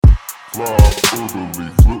Fly orderly,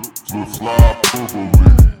 flip, flip, fly orderly.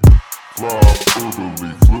 Fly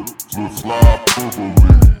orderly, flip, flip, fly orderly.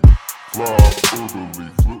 Fly orderly,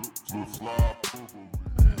 flip, flip, fly orderly.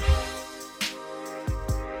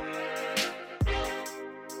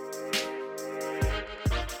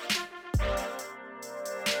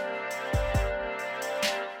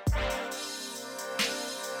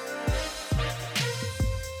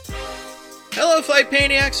 Hello, Flight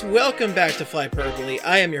Paniacs! Welcome back to Flyperbole.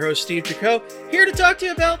 I am your host, Steve Jaco, here to talk to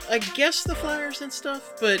you about, I guess, the Flyers and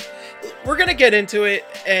stuff, but we're going to get into it,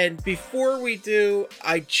 and before we do,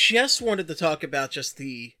 I just wanted to talk about just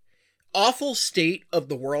the awful state of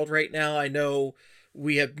the world right now. I know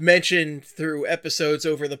we have mentioned through episodes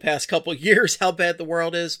over the past couple years how bad the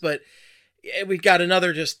world is, but we've got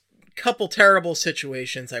another just couple terrible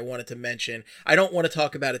situations I wanted to mention. I don't want to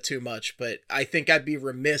talk about it too much, but I think I'd be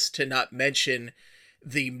remiss to not mention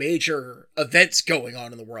the major events going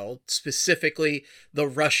on in the world, specifically the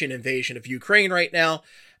Russian invasion of Ukraine right now.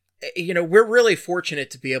 You know, we're really fortunate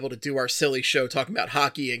to be able to do our silly show talking about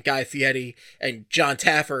hockey and Guy Fieri and John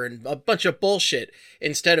Taffer and a bunch of bullshit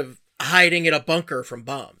instead of hiding in a bunker from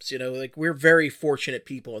bombs. You know, like, we're very fortunate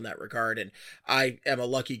people in that regard, and I am a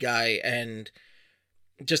lucky guy, and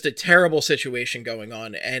just a terrible situation going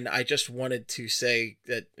on. And I just wanted to say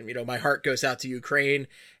that, you know, my heart goes out to Ukraine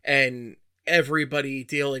and everybody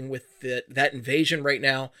dealing with that invasion right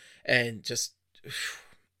now. And just,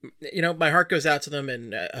 you know, my heart goes out to them,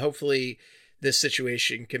 and hopefully this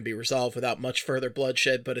situation can be resolved without much further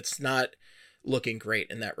bloodshed, but it's not looking great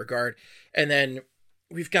in that regard. And then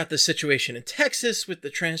we've got the situation in Texas with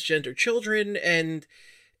the transgender children and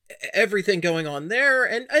everything going on there,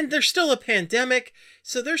 and there's still a pandemic,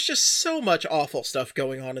 so there's just so much awful stuff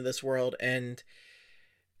going on in this world. And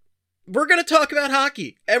we're going to talk about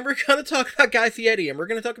hockey, and we're going to talk about Guy Fieri, and we're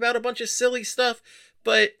going to talk about a bunch of silly stuff,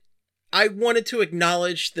 but I wanted to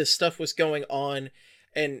acknowledge this stuff was going on,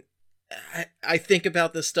 and I think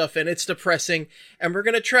about this stuff, and it's depressing, and we're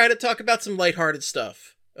going to try to talk about some lighthearted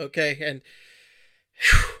stuff, okay? And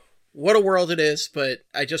what a world it is, but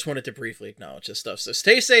I just wanted to briefly acknowledge this stuff. So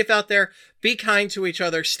stay safe out there, be kind to each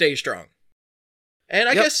other, stay strong. And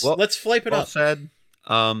I guess let's flipe it up. Said.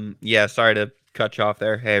 Yeah, sorry to cut you off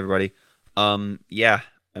there. Hey, everybody. Yeah,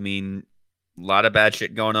 I mean, a lot of bad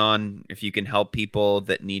shit going on. If you can help people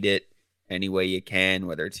that need it any way you can,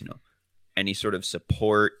 whether it's, you know, any sort of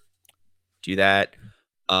support, do that.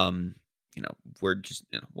 We're just,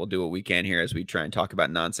 we'll do what we can here as we try and talk about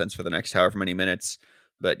nonsense for the next however many minutes.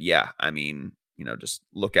 But yeah, I mean, just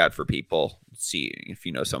look out for people. See if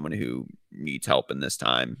you know someone who needs help in this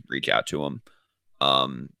time, reach out to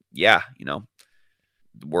them. Yeah, the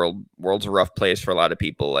world's a rough place for a lot of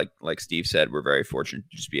people. Like Steve said, we're very fortunate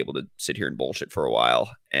to just be able to sit here and bullshit for a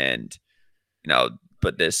while. And,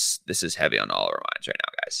 but this is heavy on all our minds right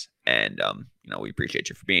now, guys. And, we appreciate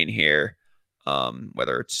you for being here.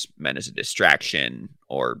 Whether it's meant as a distraction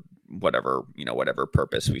or whatever, whatever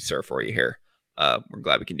purpose we serve for you here. We're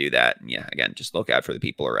glad we can do that. And yeah, again, just look out for the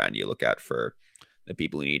people around you. Look out for the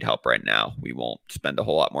people who need help right now. We won't spend a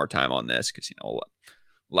whole lot more time on this because, a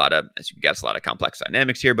lot of, as you guess, a lot of complex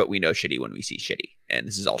dynamics here, but we know shitty when we see shitty, and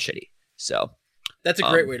this is all shitty. So that's a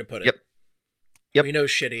great way to put it. Yep. We know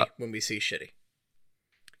shitty when we see shitty.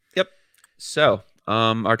 Yep. So,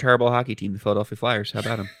 our terrible hockey team, the Philadelphia Flyers, how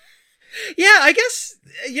about them? Yeah, I guess,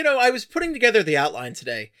 I was putting together the outline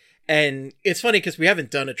today. And it's funny because we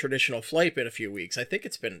haven't done a traditional flight in a few weeks. I think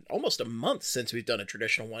it's been almost a month since we've done a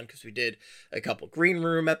traditional one because we did a couple green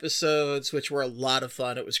room episodes, which were a lot of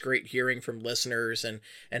fun. It was great hearing from listeners and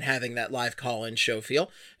having that live call-in show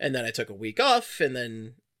feel. And then I took a week off, and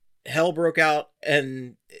then hell broke out,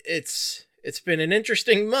 and it's been an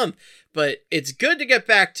interesting month. But it's good to get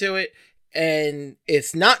back to it, and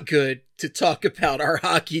it's not good to talk about our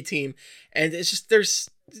hockey team. And it's just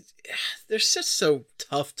they're just so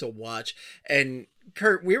tough to watch. And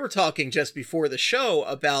Kurt, we were talking just before the show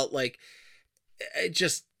about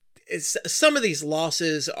some of these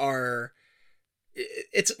losses are,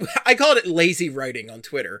 I called it lazy writing on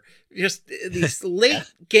Twitter. Just these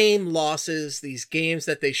late game losses, these games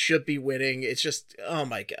that they should be winning. It's just, oh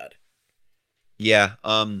my God. Yeah.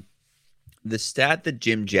 The stat that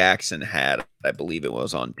Jim Jackson had, I believe it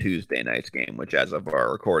was on Tuesday night's game, which as of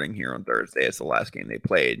our recording here on Thursday, is the last game they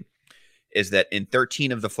played, is that in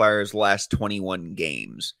 13 of the Flyers' last 21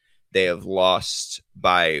 games, they have lost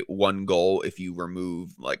by 1 goal if you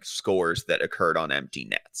remove scores that occurred on empty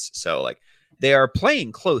nets. So they are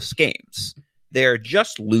playing close games. They're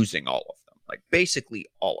just losing all of them, basically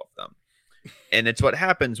all of them. And it's what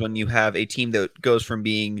happens when you have a team that goes from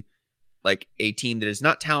being like a team that is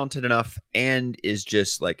not talented enough and is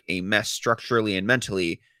just like a mess structurally and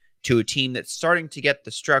mentally, to a team that's starting to get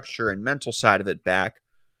the structure and mental side of it back,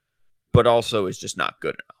 but also is just not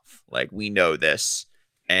good enough. Like, we know this,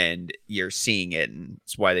 and you're seeing it, and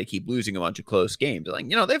it's why they keep losing a bunch of close games. Like,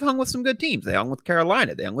 they've hung with some good teams. They hung with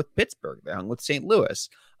Carolina. They hung with Pittsburgh. They hung with St. Louis.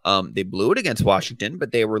 They blew it against Washington,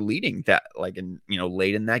 but they were leading that, like,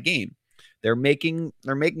 late in that game. They're making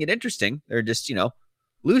it interesting. They're just,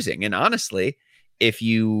 losing. And honestly, if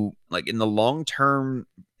you, like, in the long term,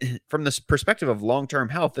 from this perspective of long-term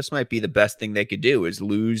health, this might be the best thing they could do, is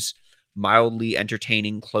lose mildly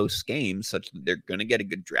entertaining close games such that they're going to get a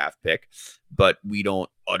good draft pick, but we don't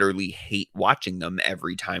utterly hate watching them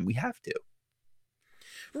every time we have to.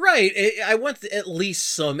 Right. I want at least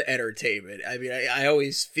some entertainment. I mean, I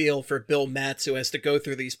always feel for Bill Matz, who has to go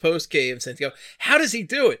through these post games and go, how does he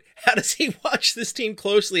do it? How does he watch this team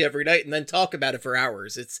closely every night and then talk about it for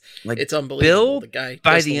hours? It's unbelievable. Bill, the guy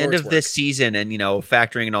by the end of this season, and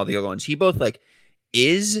factoring in all the other ones, he both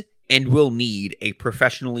is and will need a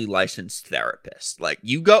professionally licensed therapist. Like,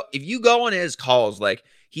 if you go on his calls, like,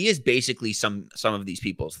 he is basically some of these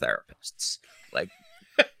people's therapists. Like,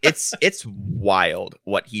 it's wild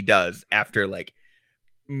what he does after, like,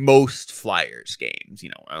 most Flyers games.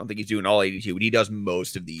 I don't think he's doing all 82, but he does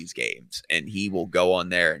most of these games, and he will go on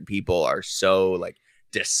there, and people are so, like,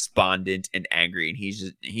 despondent and angry, and he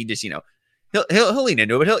just he'll lean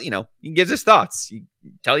into it, but he gives his thoughts, he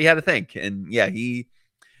tell you how to think, and yeah, he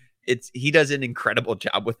does an incredible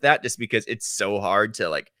job with that, just because it's so hard to,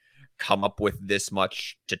 like, come up with this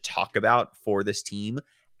much to talk about for this team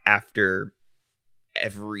after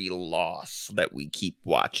every loss that we keep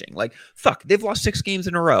watching. Like, fuck, they've lost 6 games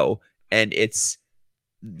in a row, and it's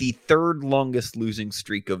the 3rd longest losing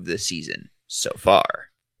streak of this season so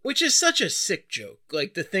far. Which is such a sick joke.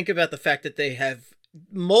 Like, to think about the fact that they have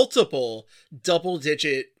multiple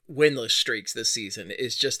double-digit winless streaks this season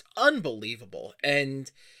is just unbelievable. And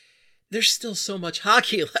there's still so much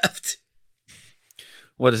hockey left.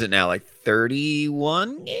 What is it now? Like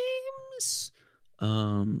 31 games?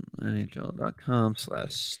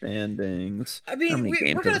 NHL.com/standings. I mean,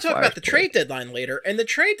 we're going to talk about the trade deadline later, and the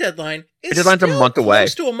trade deadline is still a month away.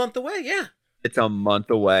 Close to a month away, yeah. It's a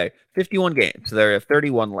month away. 51 games. So there are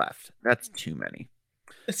 31 left. That's too many.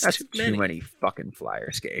 That's too many fucking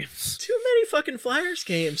Flyers games. Too many fucking Flyers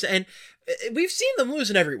games. And we've seen them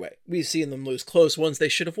lose in every way. We've seen them lose close ones they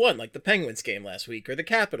should have won, like the Penguins game last week or the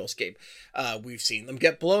Capitals game. We've seen them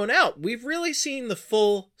get blown out. We've really seen the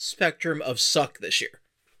full spectrum of suck this year.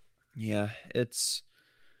 Yeah,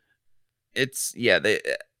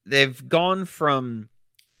 they've gone from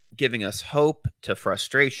giving us hope to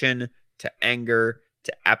frustration to anger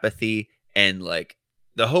to apathy, and, like,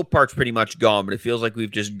 the hope part's pretty much gone, but it feels like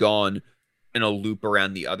we've just gone in a loop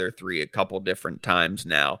around the other 3 a couple different times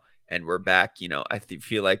now, and we're back. I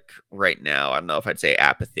feel like right now, I don't know if I'd say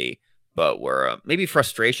apathy, but we're maybe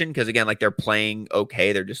frustration, because, again, like, they're playing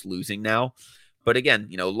okay, they're just losing now. But again,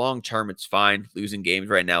 long term, it's fine. Losing games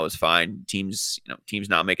right now is fine. Teams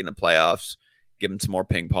not making the playoffs, give them some more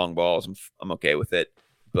ping pong balls. I'm okay with it.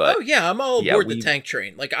 But I'm all aboard the tank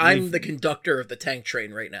train. Like, I'm the conductor of the tank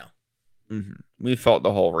train right now. Mm-hmm. We felt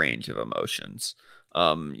the whole range of emotions.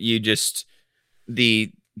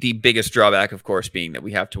 The biggest drawback, of course, being that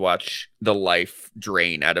we have to watch the life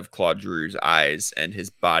drain out of Claude Giroux's eyes and his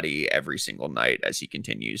body every single night as he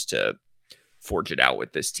continues to forge it out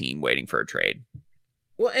with this team, waiting for a trade.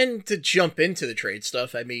 Well, and to jump into the trade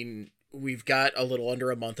stuff, I mean, we've got a little under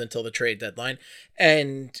a month until the trade deadline,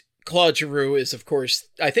 and Claude Giroux is, of course,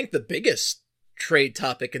 I think the biggest trade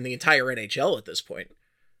topic in the entire NHL at this point.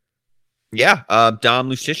 Yeah, Dom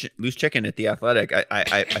Loose Chicken at The Athletic.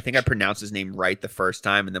 I think I pronounced his name right the first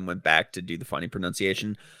time and then went back to do the funny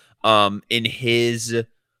pronunciation. In his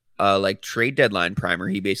trade deadline primer,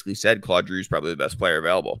 he basically said Claude Giroux is probably the best player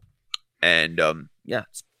available. And I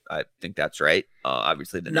think that's right.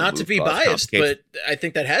 Obviously, not to be biased, but I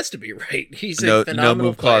think that has to be right. He's a phenomenal no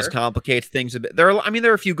move player. Clause complicates things a bit. There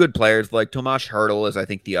are a few good players, like Tomas Hertl is, I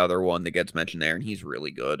think, the other one that gets mentioned there, and he's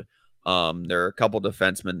really good. There are a couple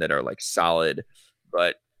defensemen that are, like, solid,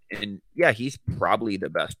 he's probably the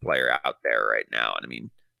best player out there right now. And I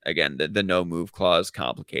mean, again, the no move clause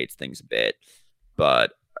complicates things a bit,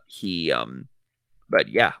 but he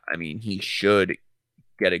should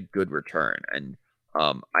get a good return. And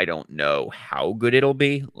I don't know how good it'll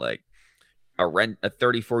be. Like, a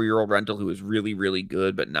 34-year-old rental who is really, really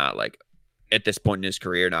good, but not, like, at this point in his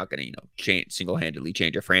career, not going to single-handedly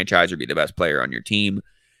change a franchise or be the best player on your team.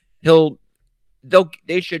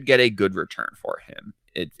 They should get a good return for him.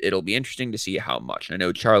 It'll be interesting to see how much. I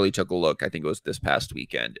know Charlie took a look, I think it was this past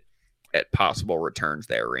weekend, at possible returns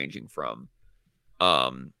there, ranging from,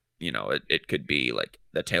 it could be like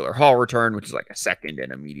the Taylor Hall return, which is like a second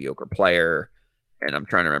and a mediocre player. And I'm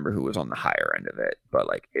trying to remember who was on the higher end of it, but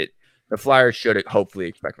like the Flyers should hopefully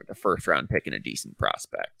expect like a first round pick and a decent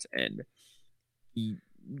prospect. And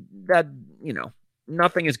that,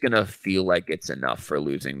 nothing is going to feel like it's enough for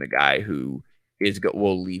losing the guy who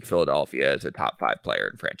will lead Philadelphia as a top 5 player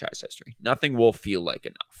in franchise history. Nothing will feel like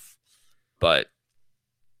enough, but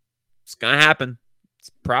it's going to happen.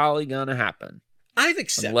 It's probably going to happen. I've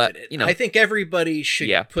accepted it. I think everybody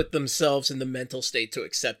should put themselves in the mental state to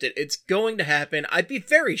accept it. It's going to happen. I'd be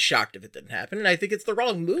very shocked if it didn't happen, and I think it's the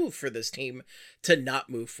wrong move for this team to not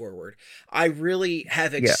move forward. I really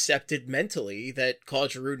have accepted mentally that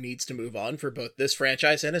Claude Giroux needs to move on for both this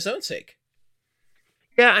franchise and his own sake.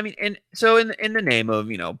 Yeah, I mean, and so in the name of,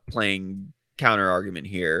 playing counter argument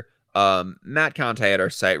here, Matt Conte at our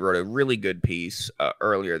site wrote a really good piece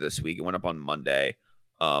earlier this week. It went up on Monday.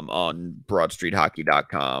 On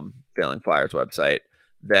BroadStreetHockey.com, Failing Flyers website,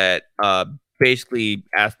 that basically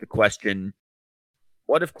asked the question,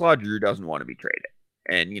 what if Claude Giroux doesn't want to be traded?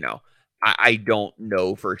 And, I don't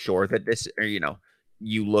know for sure that this, or,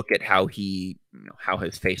 you look at how how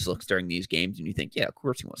his face looks during these games and you think, yeah, of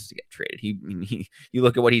course he wants to get traded. You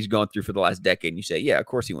look at what he's gone through for the last decade and you say, yeah, of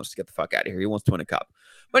course he wants to get the fuck out of here. He wants to win a cup.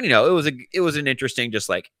 But, it was an interesting, just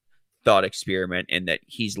like thought experiment in that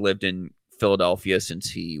he's lived in Philadelphia since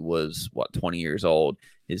he was 20 years old.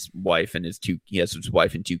 He has his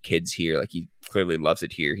wife and 2 kids here. Like, he clearly loves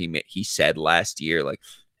it here. He said last year, like,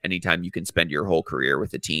 anytime you can spend your whole career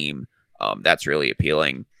with a team, that's really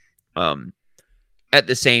appealing. At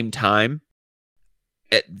the same time,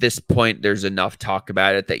 at this point, there's enough talk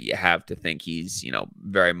about it that you have to think he's,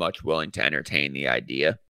 very much willing to entertain the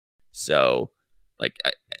idea. So, like,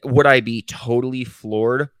 would I be totally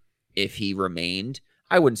floored if he remained?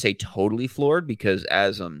 I wouldn't say totally floored, because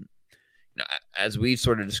as we've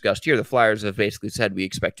sort of discussed here, the Flyers have basically said we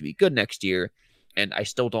expect to be good next year, and I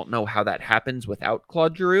still don't know how that happens without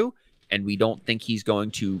Claude Giroux, and we don't think he's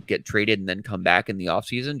going to get traded and then come back in the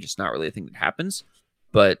offseason. Just not really a thing that happens.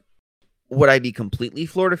 But would I be completely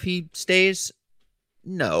floored if he stays?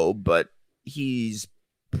 No, but he's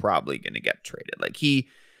probably going to get traded. Like,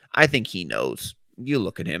 I think he knows. You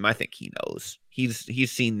look at him, I think he knows.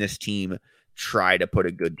 He's seen this team try to put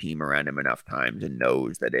a good team around him enough times and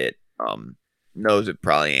knows that it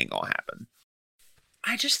probably ain't gonna happen.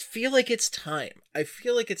 I just feel like it's time. I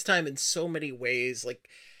feel like it's time in so many ways. Like,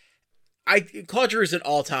 Claude Giroux is an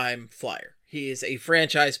all-time Flyer. He is a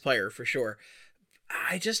franchise player for sure.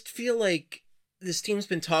 I just feel like this team's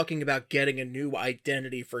been talking about getting a new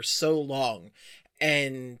identity for so long,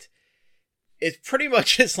 and it's pretty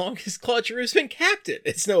much as long as Claude Giroux's been captain.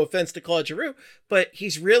 It's no offense to Claude Giroux, but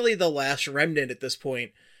he's really the last remnant at this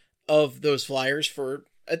point of those Flyers for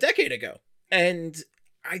a decade ago. And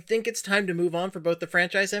I think it's time to move on for both the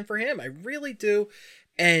franchise and for him. I really do.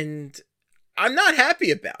 And I'm not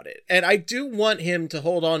happy about it. And I do want him to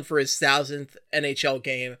hold on for his 1,000th NHL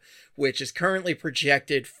game, which is currently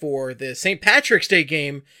projected for the St. Patrick's Day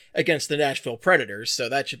game against the Nashville Predators. So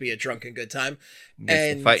that should be a drunken good time.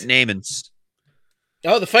 And Fighting Amons.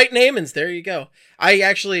 Oh, the Fighting Amons. There you go. I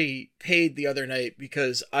actually paid the other night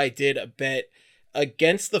because I did a bet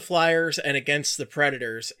against the Flyers and against the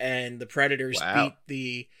Predators, and the Predators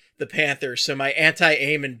beat the Panthers. So my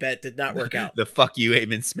anti-Amon bet did not work out. The fuck you,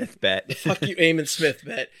 Amon Smith bet. Fuck you, Amon Smith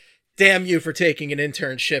bet. Damn you for taking an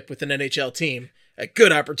internship with an NHL team. A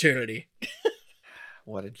good opportunity.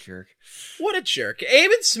 What a jerk. What a jerk.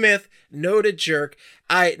 Amon Smith, noted jerk.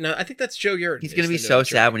 I think that's Joe Yerdon. He's going to be so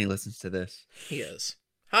sad when he listens to this. He is.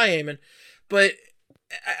 Hi, Amon. But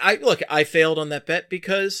I failed on that bet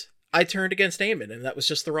because I turned against Amon, and that was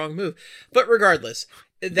just the wrong move. But regardless,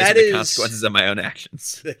 that is the consequences of my own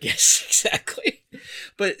actions. Yes, exactly.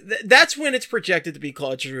 But that's when it's projected to be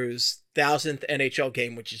Claude Giroux's 1,000th NHL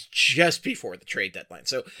game, which is just before the trade deadline.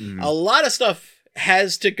 So a lot of stuff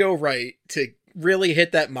has to go right to really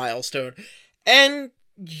hit that milestone. And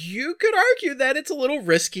you could argue that it's a little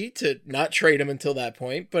risky to not trade him until that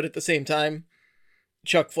point, but at the same time,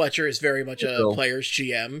 Chuck Fletcher is very much a player's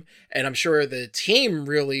GM, and I'm sure the team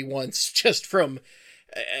really wants, just from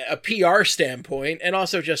a PR standpoint, and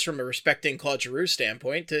also just from a respecting Claude Giroux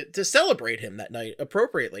standpoint, to celebrate him that night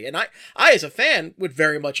appropriately. And I as a fan, would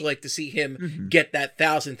very much like to see him get that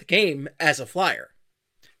 1,000th game as a Flyer.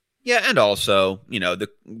 Yeah, and also, the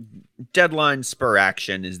deadline spur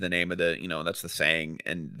action is the name of the, that's the saying.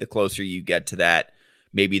 And the closer you get to that,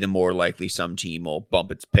 maybe the more likely some team will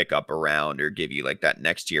bump its pickup around or give you like that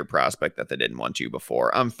next year prospect that they didn't want you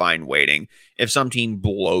before. I'm fine waiting. If some team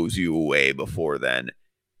blows you away before then,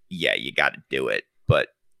 yeah, you got to do it. But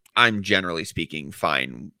I'm generally speaking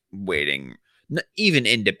fine waiting, even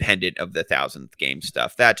independent of the 1,000th game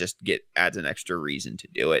stuff. That just adds an extra reason to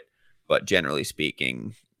do it. But generally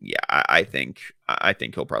speaking, yeah, I think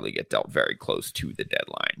he'll probably get dealt very close to the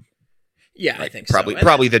deadline. Yeah, I think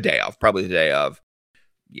probably the day of. Probably the day of.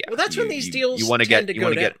 Yeah. Well, that's when these deals you want to tend get to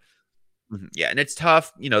go down. Yeah, and it's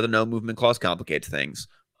tough. The no movement clause complicates things.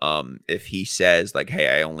 If he says like,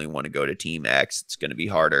 "Hey, I only want to go to Team X," it's going to be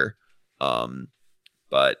harder.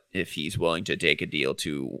 But if he's willing to take a deal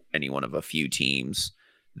to any one of a few teams,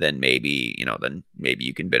 then maybe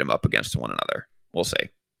you can bid him up against one another. We'll see.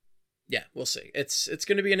 Yeah, we'll see. It's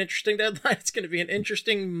going to be an interesting deadline. It's going to be an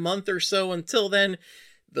interesting month or so until then.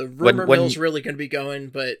 The rumor mill's really going to be going,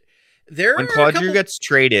 but when Claude Giroux gets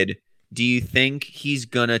traded, do you think he's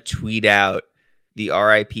going to tweet out the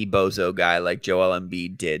RIP Bozo guy like Joel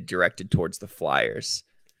Embiid did, directed towards the Flyers?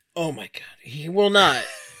 Oh my God, he will not,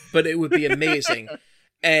 but it would be amazing.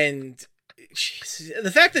 And geez,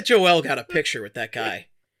 the fact that Joel got a picture with that guy.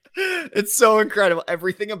 It's so incredible.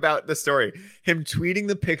 Everything about the story. Him tweeting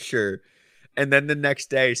the picture and then the next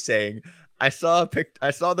day saying, I saw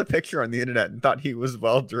the picture on the internet and thought he was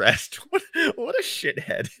well dressed. What a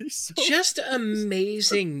shithead. Just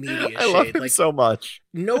amazing media shade. I love him so much.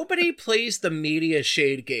 Nobody plays the media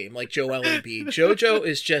shade game like Joel Embiid. JoJo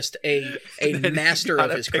is just a master of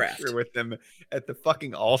his craft. With him at the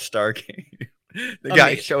fucking All-Star game. The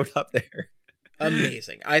guy showed up there.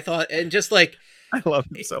 Amazing. I thought, and just like, I love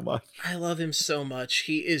him so much. I love him so much.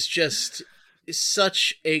 He is just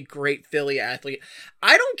such a great Philly athlete.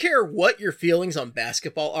 I don't care what your feelings on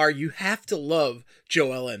basketball are. You have to love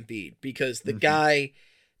Joel Embiid because the guy,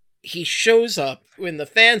 he shows up when the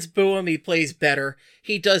fans boo him. He plays better.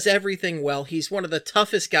 He does everything well. He's one of the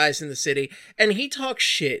toughest guys in the city, and he talks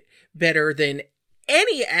shit better than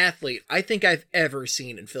any athlete I think I've ever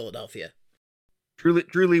seen in Philadelphia.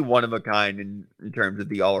 Truly one of a kind in terms of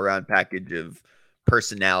the all-around package of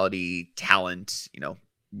personality, talent,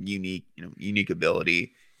 unique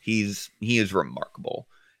ability. He is remarkable,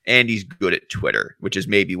 and he's good at Twitter, which is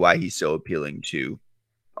maybe why he's so appealing to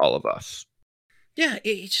all of us. Yeah,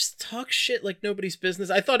 he just talks shit like nobody's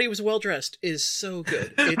business. I thought he was well dressed. Is so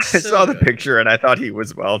good. I saw the picture and I thought he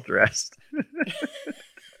was well dressed. And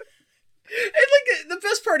like the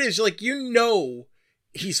best part is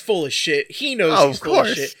he's full of shit. He knows he's full of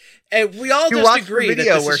shit. And we all just agree that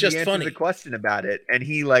this is just funny. The question about it, and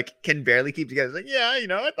he can barely keep together. He's like,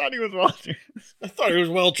 yeah, I thought he was well dressed. I thought he was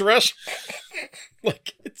well dressed.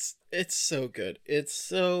 It's so good. It's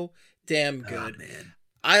so damn good. Oh, man.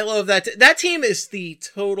 I love that. That team is the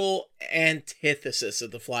total antithesis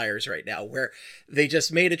of the Flyers right now, where they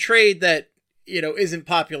just made a trade that isn't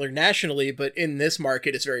popular nationally, but in this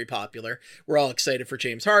market is very popular. We're all excited for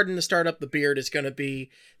James Harden to start up. The Beard is going to be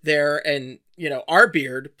there. And, our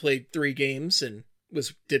Beard played 3 games and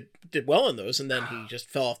did well in those. And then he just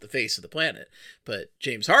fell off the face of the planet. But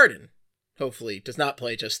James Harden hopefully does not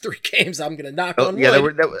play just 3 games. I'm going to knock on wood. Yeah,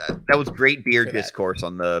 that was great Beard discourse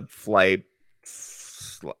on the flight.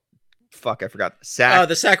 Fuck, I forgot.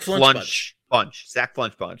 The Sack Flunch Bunch. Sack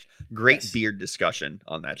Flunch Bunch. Great Beard discussion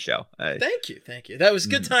on that show. Thank you. That was a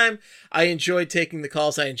good time. I enjoyed taking the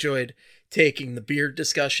calls. I enjoyed taking the Beard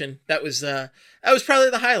discussion. That was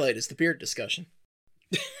probably the highlight, is the Beard discussion.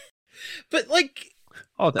 But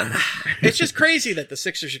all done. It's just crazy that the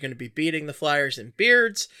Sixers are going to be beating the Flyers in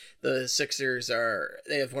beards. The Sixers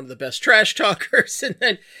they have one of the best trash talkers, and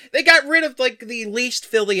then they got rid of the least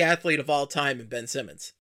Philly athlete of all time in Ben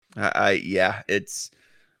Simmons. It's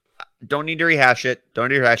don't need to rehash it. Don't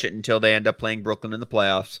need to rehash it until they end up playing Brooklyn in the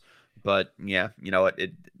playoffs. But yeah, you know what?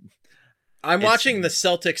 I'm watching the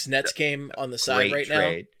Celtics Nets game on the side right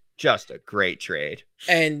now. Just a great trade.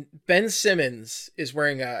 And Ben Simmons is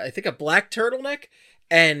wearing I think a black turtleneck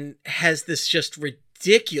and has this just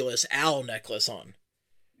ridiculous owl necklace on.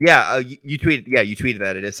 Yeah, you tweeted. Yeah, you tweeted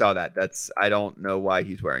that. I just saw that. I don't know why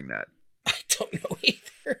he's wearing that. I don't know either.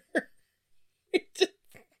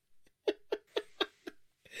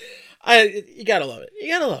 You gotta love it. You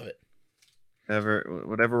gotta love it.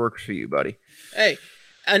 Whatever works for you, buddy. Hey,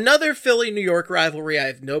 another Philly-New York rivalry. I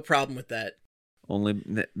have no problem with that. Only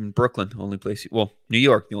Brooklyn, only place. New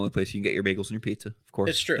York, the only place you can get your bagels and your pizza. Of course,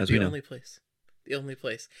 it's true. The only place. The only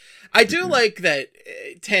place. I do like that.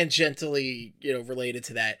 Tangentially, related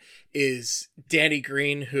to that is Danny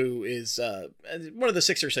Green, who is one of the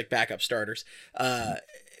Sixers backup starters.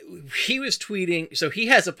 He was tweeting, so he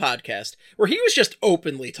has a podcast where he was just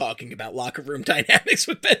openly talking about locker room dynamics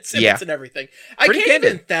with Ben Simmons and everything. I can't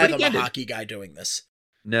even fathom a hockey guy doing this.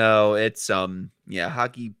 No, it's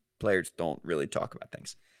hockey players don't really talk about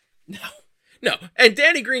things. No, and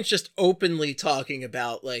Danny Green's just openly talking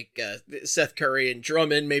about like Seth Curry and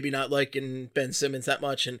Drummond maybe not liking Ben Simmons that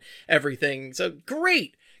much and everything. So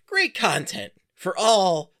great content for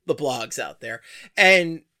all the blogs out there.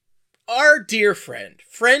 And our dear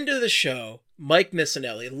friend of the show, Mike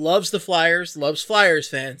Missanelli, loves the Flyers, loves Flyers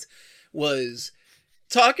fans, was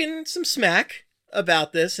talking some smack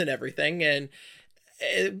about this and everything. And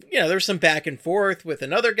there's some back and forth with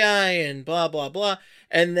another guy and blah, blah, blah.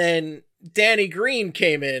 And then Danny Green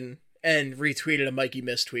came in and retweeted a Mikey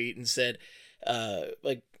Miss tweet and said, I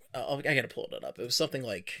gotta pull it up. It was something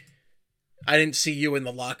like, I didn't see you in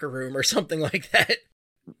the locker room or something like that.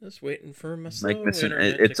 Just waiting for my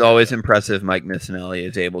It's always impressive Mike Missanelli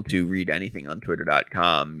is able to read anything on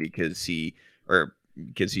Twitter.com because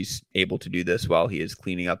he's able to do this while he is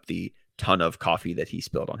cleaning up the ton of coffee that he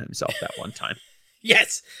spilled on himself that one time.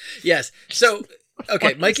 Yes. So,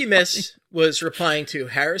 okay, Mikey Miss was replying to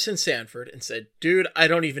Harrison Sanford and said, dude, I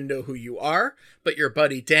don't even know who you are, but your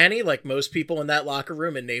buddy Danny, like most people in that locker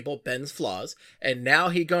room, enabled Ben's flaws, and now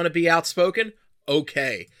he gonna be outspoken?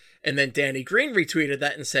 Okay. And then Danny Green retweeted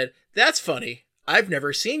that and said, that's funny. I've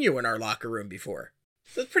never seen you in our locker room before.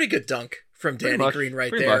 That's a pretty good dunk from Danny Green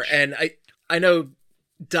right there. Much. And I know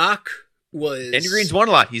Doc was... Danny Green's won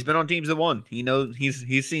a lot. He's been on teams that won. He knows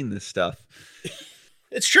he's seen this stuff.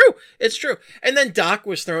 It's true. And then Doc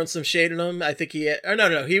was throwing some shade at him. I think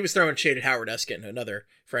he was throwing shade at Howard Eskin, another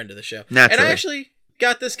friend of the show. Naturally. And I actually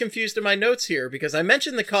got this confused in my notes here because I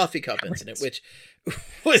mentioned the coffee cup incident, which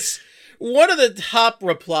was one of the top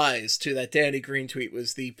replies to that Danny Green tweet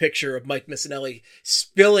was the picture of Mike Missanelli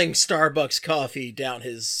spilling Starbucks coffee down into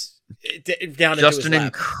his lap. Just an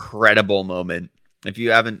incredible moment. If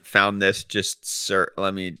you haven't found this, just search.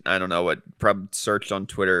 I don't know what. Probably search on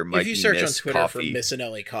Twitter. If you search on Twitter coffee, for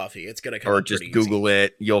Missanelli coffee, it's gonna come. Or up just pretty Google easy.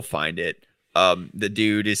 it. You'll find it. The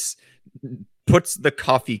dude puts the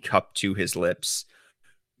coffee cup to his lips,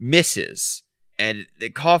 misses, and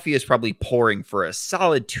the coffee is probably pouring for a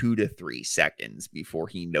solid 2 to 3 seconds before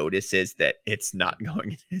he notices that it's not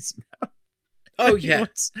going in his mouth. Oh yeah,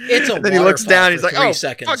 it's a. And then he looks down. He's like, "Oh,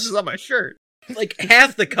 seconds. fuck, this is on my shirt." Like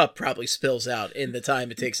half the cup probably spills out in the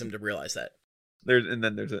time it takes him to realize that.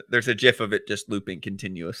 There's a GIF of it just looping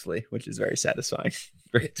continuously, which is very satisfying.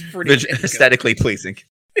 It's pretty aesthetically pleasing.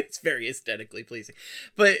 It's very aesthetically pleasing.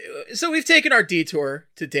 But so we've taken our detour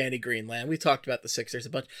to Danny Greenland. We talked about the Sixers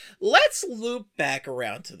a bunch. Let's loop back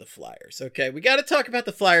around to the Flyers. Okay, we got to talk about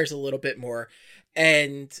the Flyers a little bit more.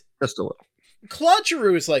 And just a little. Claude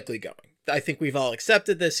Giroux is likely going. I think we've all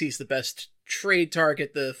accepted this. He's the best trade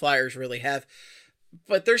target the Flyers really have.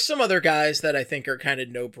 But there's some other guys that I think are kind of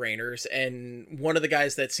no-brainers, and one of the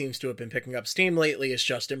guys that seems to have been picking up steam lately is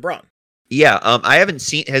Justin Braun. Yeah, I haven't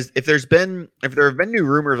seen if there have been new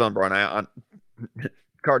rumors on Braun. On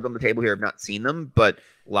cards on the table here, I've not seen them, but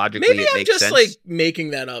logically maybe it I'm makes just sense. Like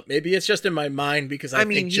making that up. Maybe it's just in my mind because I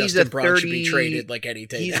think Justin Braun should be traded like any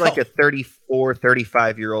day. He's like a 34,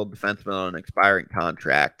 35-year-old defenseman on an expiring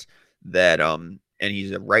contract that and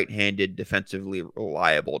he's a right-handed, defensively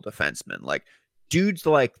reliable defenseman. Like, dudes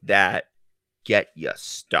like that get you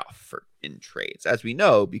stuff in trades. As we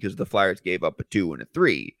know, because the Flyers gave up a 2 and a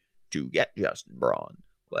 3 to get Justin Braun.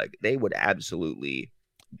 Like, they would absolutely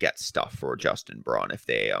get stuff for Justin Braun if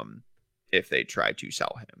they tried to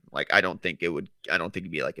sell him. Like, I don't think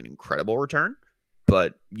it'd be like an incredible return,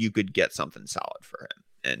 but you could get something solid for him.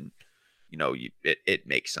 And it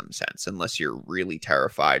makes some sense unless you're really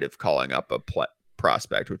terrified of calling up a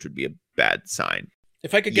prospect, which would be a bad sign.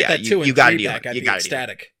 If I could get that 2 and 3 back, I'd be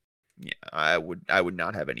ecstatic. Yeah, I would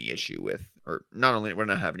not have any issue with, or not only would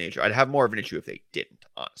I not have an issue, I'd have more of an issue if they didn't,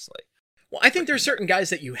 honestly. Well, I think there's certain guys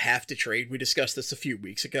that you have to trade. We discussed this a few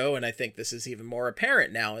weeks ago, and I think this is even more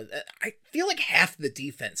apparent now. I feel like half the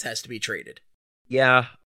defense has to be traded. Yeah,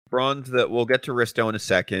 Braun's that we'll get to Risto in a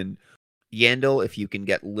second. Yandel, if you can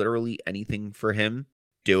get literally anything for him,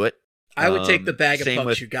 do it. I would take the bag of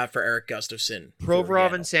pucks you got for Eric Gustafsson.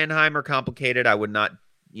 Provorov and Sanheim are complicated. I would not,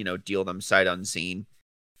 deal them sight unseen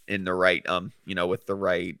in the right, with the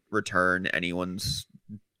right return. Anyone's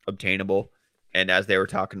obtainable. And as they were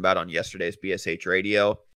talking about on yesterday's BSH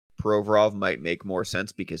radio, Provorov might make more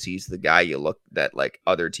sense because he's the guy that like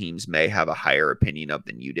other teams may have a higher opinion of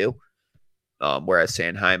than you do. Whereas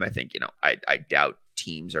Sanheim, I think, I doubt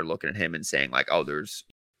teams are looking at him and saying like, oh,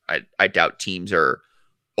 I doubt teams are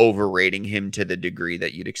overrating him to the degree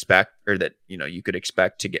that you'd expect, or that, you could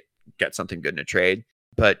expect to get something good in a trade.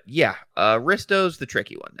 But yeah, Risto's the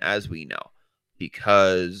tricky one, as we know,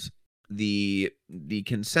 because the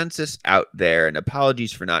consensus out there, and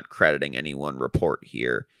apologies for not crediting any one report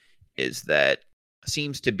here, is that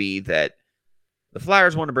seems to be that The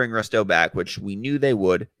Flyers want to bring Risto back, which we knew they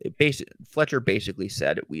would. Fletcher basically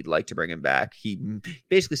said we'd like to bring him back. He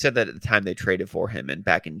basically said that at the time they traded for him, and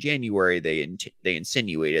back in January they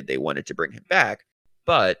insinuated they wanted to bring him back.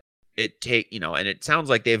 But and it sounds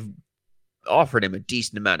like they've offered him a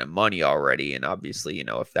decent amount of money already, and obviously,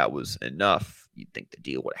 if that was enough, you'd think the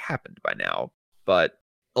deal would have happened by now. But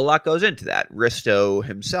a lot goes into that. Risto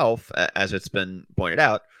himself, as it's been pointed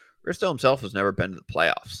out, Risto himself has never been to the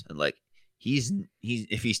playoffs, and he's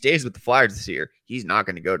if he stays with the Flyers this year, he's not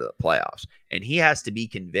going to go to the playoffs, and he has to be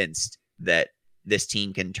convinced that this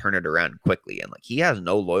team can turn it around quickly. And he has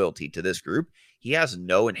no loyalty to this group. He has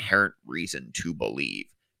no inherent reason to believe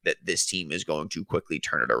that this team is going to quickly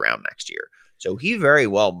turn it around next year. So he very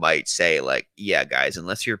well might say, yeah, guys,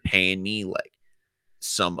 unless you're paying me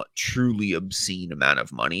some truly obscene amount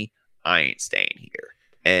of money, I ain't staying here.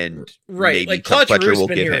 And right, maybe Claude Fletcher Giroux's will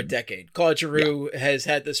been give here him a decade. Claude Giroux has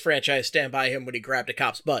had this franchise stand by him when he grabbed a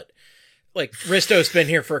cop's butt. Risto's been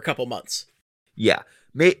here for a couple months. Yeah.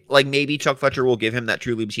 Maybe Chuck Fletcher will give him that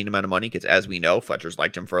truly obscene amount of money, because as we know, Fletcher's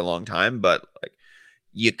liked him for a long time, but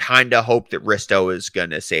you kind of hope that Risto is going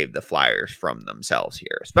to save the Flyers from themselves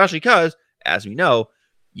here, especially because, as we know,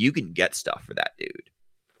 you can get stuff for that dude.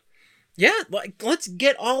 Yeah, let's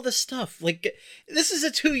get all the stuff. This is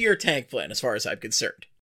a 2-year tank plan as far as I'm concerned.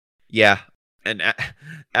 Yeah, and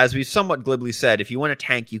as we've somewhat glibly said, if you want to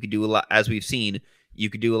tank, you could do a lot, as we've seen, you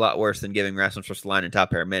could do a lot worse than giving Rasmus Ristolainen and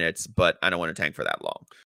top pair minutes, but I don't want to tank for that long.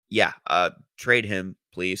 Yeah, trade him,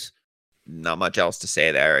 please. Not much else to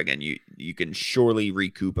say there. Again, you can surely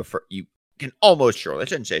recoup you can almost surely, I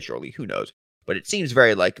shouldn't say surely, who knows, but it seems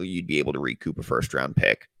very likely you'd be able to recoup a first-round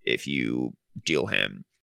pick if you deal him.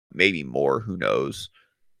 Maybe more, who knows.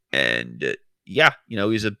 And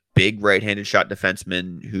he's a big right-handed shot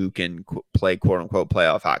defenseman who can play quote-unquote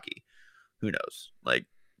playoff hockey. Who knows?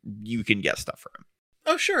 You can get stuff for him.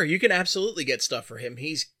 Oh, sure. You can absolutely get stuff for him.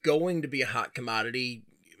 He's going to be a hot commodity.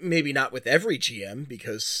 Maybe not with every GM,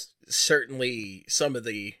 because certainly some of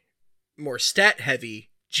the more stat-heavy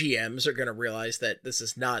GMs are going to realize that this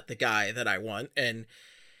is not the guy that I want. And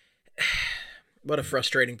what a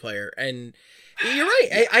frustrating player. And you're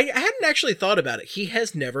right. I hadn't actually thought about it. He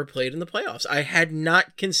has never played in the playoffs. I had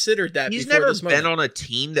not considered that. He's before never this moment. been on a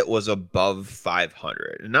team that was above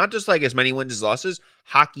 500. Not just as many wins as losses,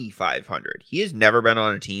 hockey 500. He has never been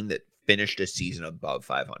on a team that finished a season above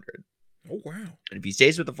 500. Oh, wow. And if he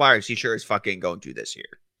stays with the Flyers, he sure is fucking going to this year.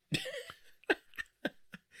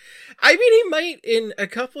 I mean, he might in a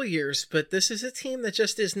couple years, but this is a team that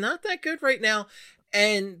just is not that good right now.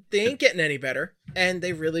 And they ain't getting any better, and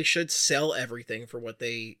they really should sell everything for what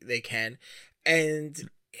they can. And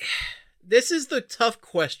this is the tough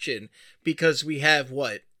question, because we have,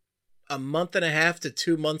 a month and a half to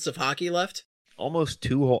 2 months of hockey left? Almost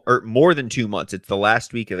more than 2 months. It's the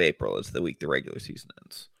last week of April is the week the regular season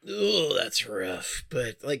ends. Oh, that's rough.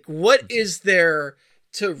 But, what is there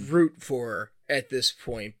to root for at this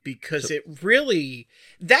point? Because it really,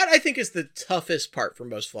 that I think is the toughest part for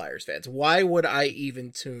most Flyers fans. Why would I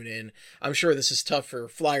even tune in? I'm sure this is tough for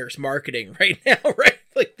Flyers marketing right now, right?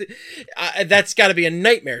 That's got to be a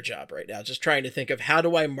nightmare job right now, just trying to think of how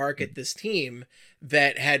do I market this team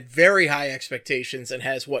that had very high expectations and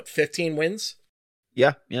has 15 wins?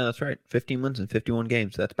 Yeah, that's right. 15 wins in 51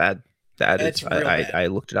 games. That's bad. That's real bad. I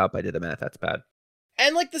looked it up. I did the math. That's bad.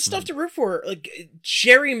 And the stuff to root for,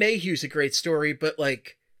 Jerry Mayhew's a great story, but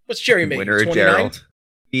what's Jerry Mayhew? Winner 29? Gerald.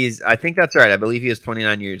 I think that's right. I believe he is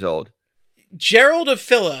 29 years old. Gerald of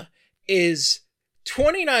Phila is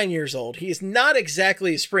 29 years old. He is not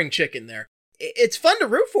exactly a spring chicken there. It's fun to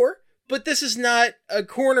root for, but this is not a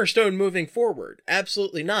cornerstone moving forward.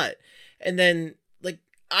 Absolutely not. And then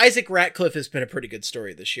Isaac Ratcliffe has been a pretty good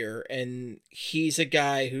story this year, and he's a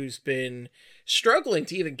guy who's been struggling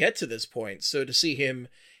to even get to this point. So to see him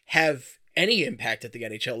have any impact at the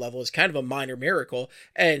NHL level is kind of a minor miracle,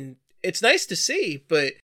 and it's nice to see,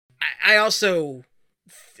 but I also,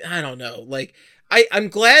 I don't know, I'm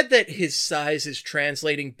glad that his size is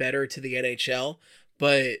translating better to the NHL,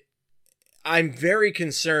 but I'm very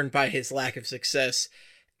concerned by his lack of success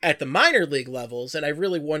at the minor league levels, and I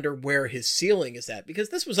really wonder where his ceiling is at, because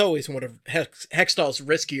this was always one of Hextall's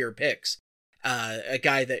riskier picks. A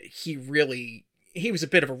guy that he was a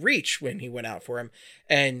bit of a reach when he went out for him,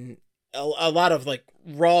 and a lot of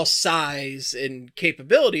raw size and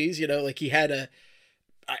capabilities, he had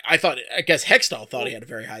I guess Hextall thought he had a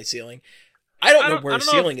very high ceiling. I don't know where his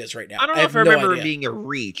ceiling is right now. I don't know if I remember him being a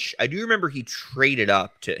reach. I do remember he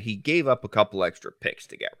gave up a couple extra picks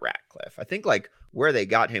to get Ratcliffe. I think where they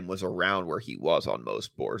got him was around where he was on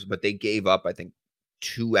most boards, but they gave up, I think,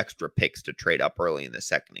 2 extra picks to trade up early in the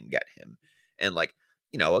second and get him. And like,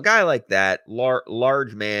 a guy like that,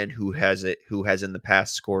 large man who has in the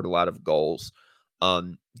past scored a lot of goals.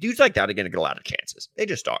 Dudes like that are going to get a lot of chances. They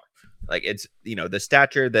just are. Like, it's, the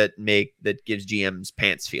stature that gives GMs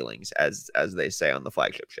pants feelings, as they say on the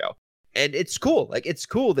flagship show. And it's cool. Like, it's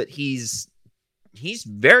cool that he's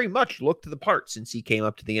very much looked the part since he came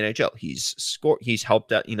up to the NHL. He's scored, he's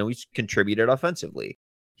helped out, he's contributed offensively.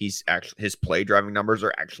 His play driving numbers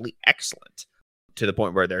are actually excellent, to the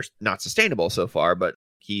point where they're not sustainable so far, but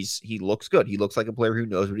he looks good. He looks like a player who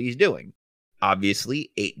knows what he's doing.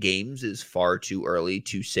 Obviously, 8 games is far too early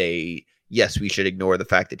to say, yes, we should ignore the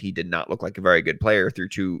fact that he did not look like a very good player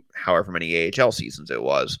through however many AHL seasons it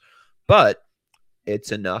was. But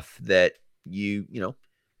it's enough that you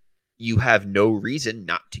have no reason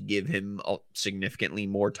not to give him significantly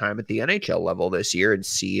more time at the NHL level this year and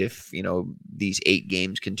see if, these 8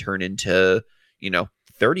 games can turn into,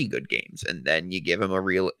 30 good games. And then you give him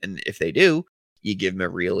and if they do, you give him a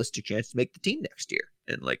realistic chance to make the team next year.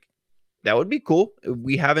 And like, that would be cool.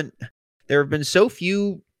 There have been so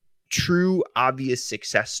few true obvious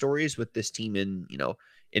success stories with this team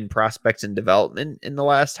in prospects and development in the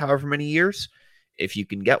last however many years. If you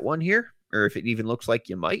can get one here, or if it even looks like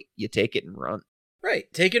you might, you take it and run. Right.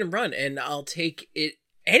 Take it and run. And I'll take it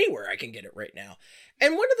anywhere I can get it right now.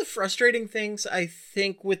 And one of the frustrating things I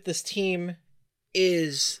think with this team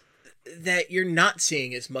is that you're not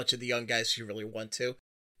seeing as much of the young guys you really want to.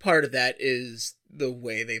 Part of that is the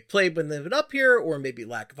way they played when they've been up here, or maybe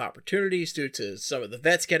lack of opportunities due to some of the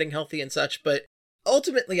vets getting healthy and such. But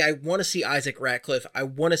ultimately, I want to see Isaac Ratcliffe, I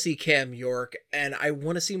want to see Cam York, and I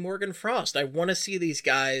want to see Morgan Frost. I want to see these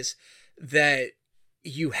guys that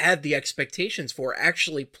you had the expectations for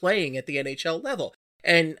actually playing at the NHL level.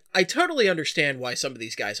 And I totally understand why some of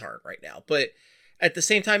these guys aren't right now, but at the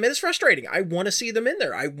same time, it is frustrating. I want to see them in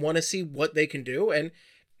there. I want to see what they can do, and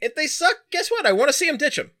if they suck, guess what? I want to see them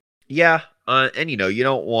ditch them. Yeah, and you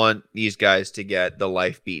don't want these guys to get the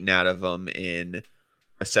life beaten out of them in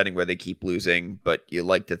a setting where they keep losing, but you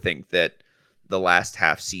like to think that the last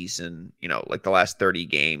half season, like the last 30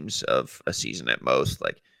 games of a season at most,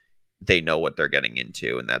 like, they know what they're getting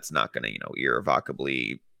into, and that's not going to,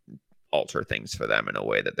 irrevocably alter things for them in a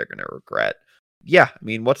way that they're going to regret. Yeah, I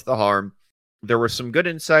mean, what's the harm? There were some good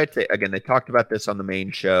insights. Again, they talked about this on the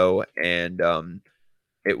main show, and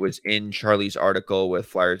it was in Charlie's article with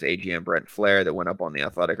Flyers AGM Brent Flair that went up on The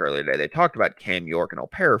Athletic earlier today. They talked about Cam York, and I'll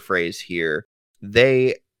paraphrase here.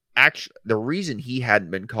 The reason he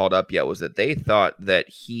hadn't been called up yet was that they thought that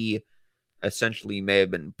he essentially may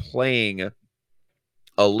have been playing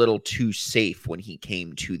a little too safe when he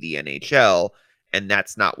came to the NHL, and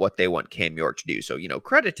that's not what they want Cam York to do. So,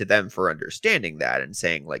 credit to them for understanding that and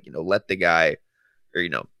saying, like, let the guy, or,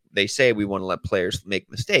 they say we want to let players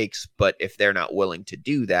make mistakes, but if they're not willing to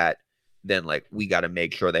do that, then like, we got to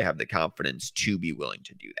make sure they have the confidence to be willing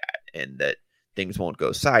to do that, and that things won't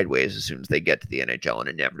go sideways as soon as they get to the NHL and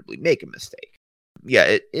inevitably make a mistake.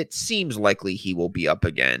 Yeah, it seems likely he will be up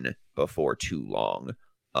again before too long,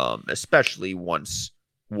 especially once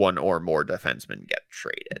one or more defensemen get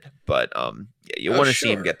traded. But yeah, you want to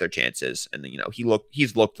see him get their chances, and then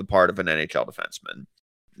he's looked the part of an NHL defenseman.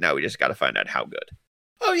 Now we just got to find out how good.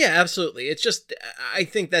 Oh yeah, absolutely. It's just, I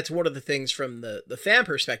think that's one of the things from the fan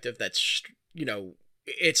perspective that's,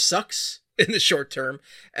 it sucks in the short term,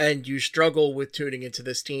 and you struggle with tuning into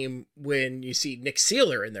this team when you see Nick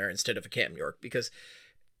Seeler in there instead of a Cam York, because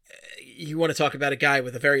you want to talk about a guy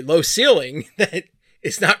with a very low ceiling that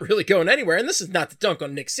is not really going anywhere. And this is not to dunk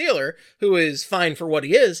on Nick Seeler, who is fine for what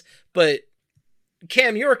he is, but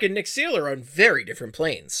Cam York and Nick Seeler are on very different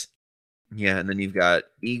planes. Yeah, and then you've got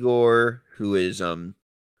Igor, who is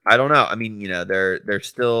I don't know. I mean, they're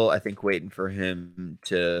still, I think, waiting for him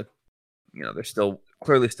to, they're still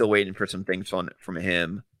clearly still waiting for some things from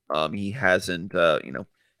him. He hasn't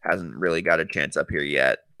really got a chance up here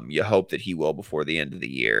yet. You hope that he will before the end of the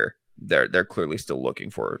year. They're clearly still looking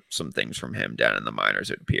for some things from him down in the minors,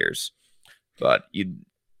 it appears. But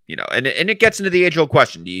and it gets into the age-old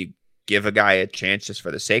question: do you give a guy a chance just for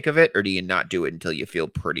the sake of it, or do you not do it until you feel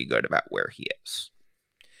pretty good about where he is?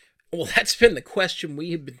 Well, that's been the question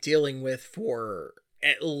we have been dealing with for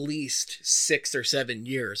at least 6 or 7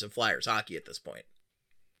 years of Flyers hockey at this point.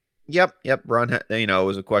 Yep. Ron, it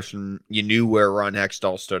was a question. You knew where Ron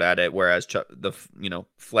Hextall stood at it, whereas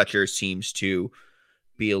Fletcher seems to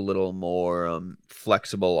be a little more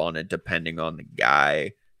flexible on it, depending on the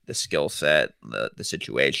guy, the skill set, the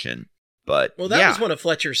situation. But that was one of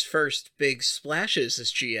Fletcher's first big splashes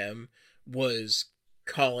as GM, was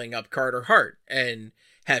calling up Carter Hart and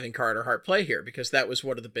having Carter Hart play here, because that was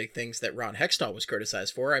one of the big things that Ron Hextall was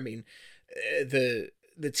criticized for. I mean, the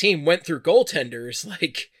the team went through goaltenders,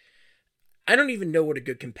 like, I don't even know what a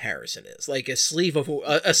good comparison is. Like a sleeve of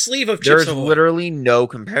chips. There's Ahoy. literally no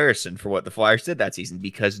comparison for what the Flyers did that season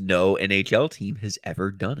because no NHL team has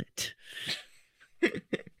ever done it.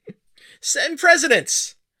 Send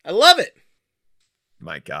presidents. I love it.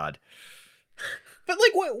 My God. But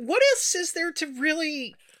like, what else is there to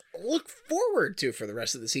really look forward to for the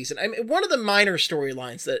rest of the season? I mean, one of the minor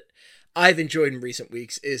storylines that I've enjoyed in recent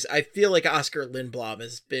weeks is I feel like Oscar Lindblom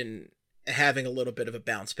has been having a little bit of a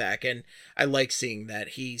bounce back, and I like seeing that.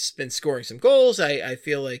 He's been scoring some goals. I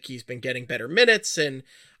feel like he's been getting better minutes, and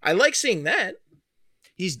I like seeing that.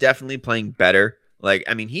 He's definitely playing better. Like,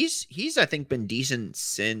 I mean, he's I think been decent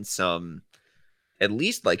since at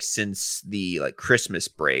least like since the like Christmas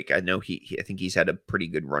break. I know I think he's had a pretty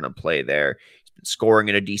good run of play there. He's been scoring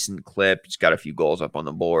at a decent clip. He's got a few goals up on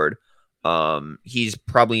the board. He's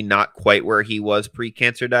probably not quite where he was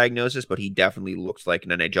pre-cancer diagnosis, but he definitely looks like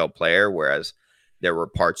an NHL player. Whereas there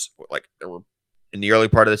were in the early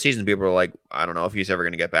part of the season, people were like, I don't know if he's ever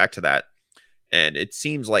going to get back to that. And it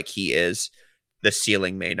seems like he is. The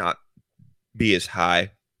ceiling may not be as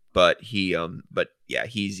high, but he's,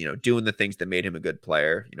 doing the things that made him a good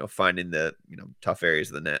player, finding the, tough areas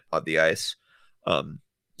of the net of the ice.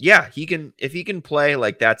 If he can play,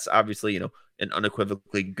 like, that's obviously, an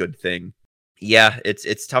unequivocally good thing. Yeah,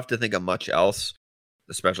 it's tough to think of much else,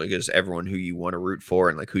 especially because everyone who you want to root for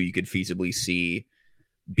and like who you could feasibly see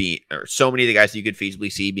so many of the guys you could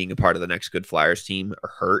feasibly see being a part of the next good Flyers team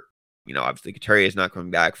are hurt. Obviously Couturier is not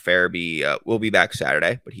coming back. Farabee will be back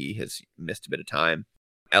Saturday, but he has missed a bit of time.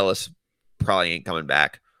 Ellis probably ain't coming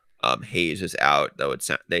back. Hayes is out, though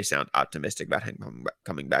they sound optimistic about him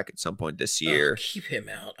coming back at some point this year. Keep him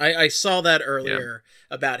out. I saw that earlier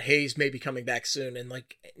about Hayes maybe coming back soon, and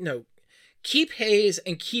keep Hayes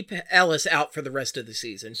and keep Ellis out for the rest of the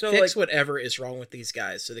season. So fix whatever is wrong with these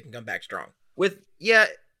guys so they can come back strong.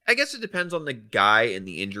 I guess it depends on the guy and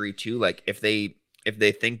the injury too. Like if they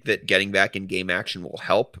think that getting back in game action will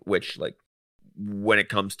help, which like when it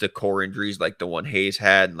comes to core injuries like the one Hayes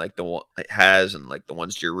had and like the one it has and like the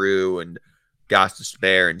ones Giroux and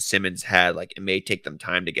Gostisbehere and Simmons had, like it may take them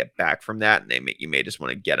time to get back from that, and you may just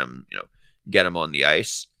want to get them on the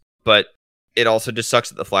ice. But it also just sucks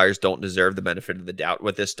that the Flyers don't deserve the benefit of the doubt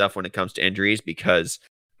with this stuff when it comes to injuries, because,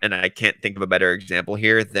 and I can't think of a better example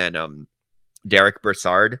here than Derek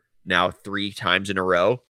Brassard, now 3 times in a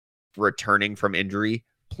row returning from injury,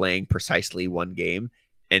 playing precisely 1 game,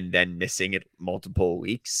 and then missing it multiple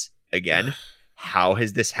weeks again. How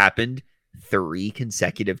has this happened 3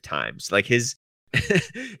 consecutive times? Like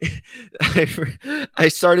I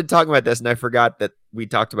started talking about this and I forgot that we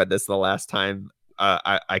talked about this the last time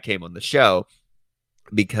I came on the show,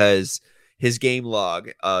 because his game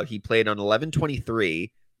log, he played on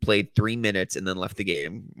 11/23, played 3 minutes and then left the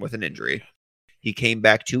game with an injury. He came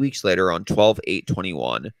back 2 weeks later on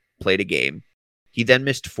 12/8/21, played a game. He then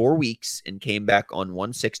missed 4 weeks and came back on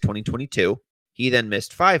 1/6/2022. He then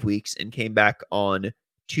missed 5 weeks and came back on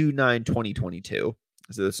 2/9/2022.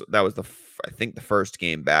 So that was I think the first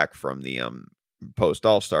game back from the post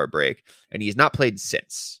All-Star break, and he's not played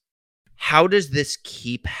since. How does this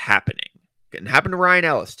keep happening? It happened to Ryan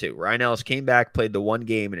Ellis too. Ryan Ellis came back, played the 1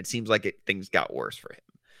 game, and it seems like things got worse for him.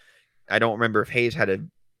 I don't remember if Hayes had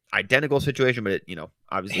an identical situation, but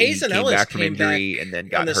obviously Hayes he and came Ellis back from injury and then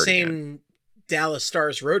got in the hurt same again. Dallas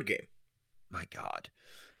Stars road game. My God,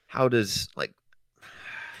 how does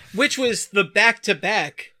which was the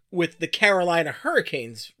back-to-back with the Carolina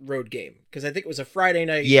Hurricanes road game, because I think it was a Friday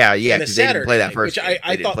night. Yeah, and a because they didn't play that night, first. Which game.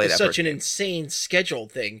 I thought was such an insane schedule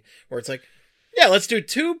thing, where it's like, yeah, let's do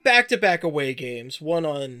 2 back-to-back away games, one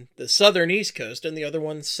on the southern East Coast and the other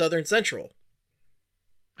one southern Central.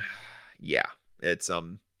 Yeah, it's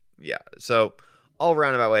So all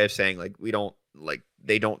roundabout way of saying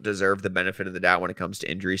they don't deserve the benefit of the doubt when it comes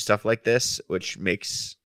to injury stuff like this, which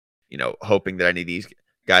makes hoping that any of these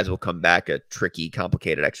guys will come back a tricky,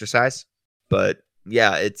 complicated exercise. But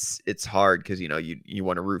yeah, it's hard because you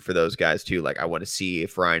want to root for those guys too. Like I want to see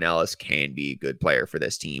if Ryan Ellis can be a good player for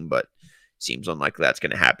this team, but seems unlikely that's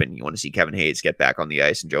going to happen. You want to see Kevin Hayes get back on the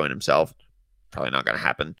ice, enjoying himself. Probably not going to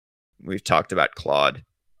happen. We've talked about Claude.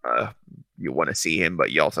 You want to see him,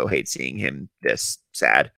 but you also hate seeing him this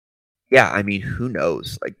sad. Yeah, I mean, who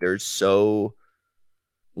knows? Like, there's so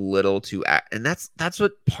little to act, and that's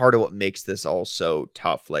what part of what makes this all so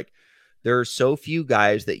tough. Like, there are so few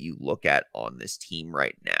guys that you look at on this team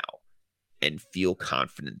right now and feel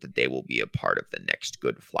confident that they will be a part of the next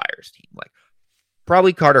good Flyers team. Like,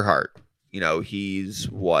 probably Carter Hart. He's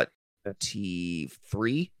what,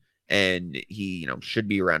 T3, and he should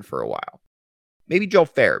be around for a while. Maybe Joel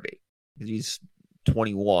Farabee, because he's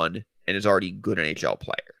 21 and is already a good NHL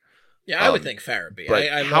player. Yeah, I would think Farabee. But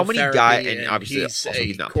I how love many Farabee, guys? And obviously, he's also, a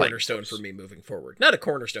he's not playing cornerstone for close. me moving forward. Not a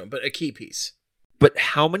cornerstone, but a key piece. But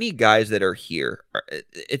how many guys that are here?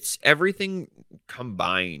 It's everything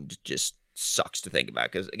combined. Just sucks to think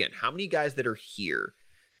about, because again, how many guys that are here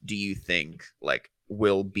do you think like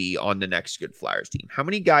will be on the next good Flyers team? How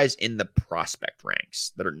many guys in the prospect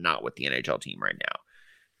ranks that are not with the NHL team right now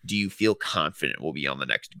do you feel confident will be on the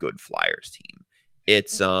next good Flyers team?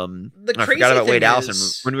 It's I forgot about Wade Allison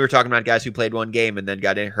when we were talking about guys who played one game and then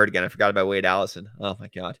got hurt again. I forgot about Wade Allison. Oh my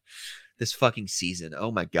god, this fucking season.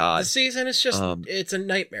 Oh my god, the season is just it's a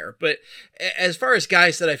nightmare. But as far as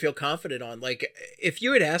guys that I feel confident on, like if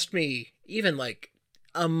you had asked me even like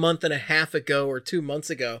a month and a half ago or 2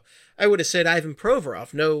 months ago, I would have said Ivan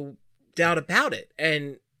Provorov, no doubt about it.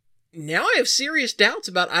 And now I have serious doubts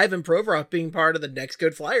about Ivan Provorov being part of the next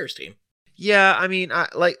good Flyers team. Yeah, I mean,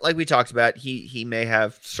 like we talked about, he may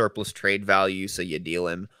have surplus trade value, so you deal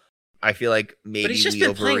him. I feel like maybe we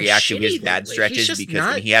overreact to his bad stretches,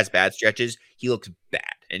 because when he has bad stretches, he looks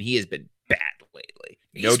bad, and he has been bad lately.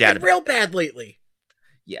 He's been real bad lately.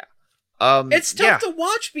 Yeah, it's tough to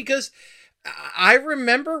watch because I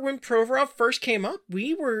remember when Provorov first came up,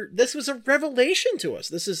 this was a revelation to us.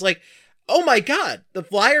 This is like, oh my god, the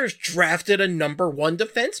Flyers drafted a number 1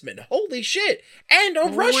 defenseman. Holy shit. And a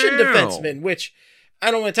Russian defenseman, which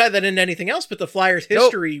I don't want to tie that into anything else, but the Flyers'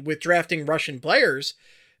 history with drafting Russian players,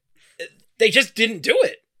 they just didn't do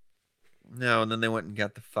it. No, and then they went and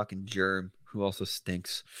got the fucking Germ, who also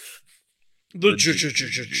stinks. The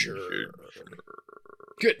Germ.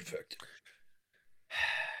 Good effect.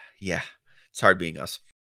 Yeah, it's hard being us.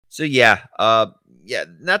 So yeah,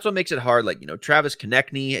 that's what makes it hard. Like, Travis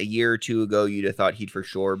Konechny, a year or two ago, you'd have thought he'd for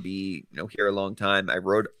sure be, here a long time. I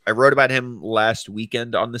wrote about him last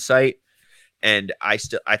weekend on the site, and I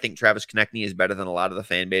think Travis Konechny is better than a lot of the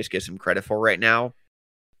fan base gives him credit for right now.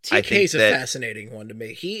 TK's a fascinating one to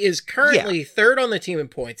me. He is currently third on the team in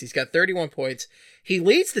points. He's got 31 points. He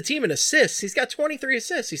leads the team in assists. He's got 23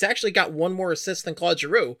 assists. He's actually got one more assist than Claude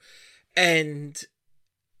Giroux, and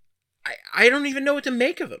I don't even know what to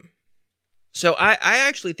make of him. So I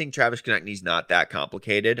actually think Travis Konechny's not that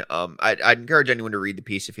complicated. I'd encourage anyone to read the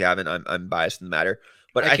piece if you haven't. I'm biased in the matter,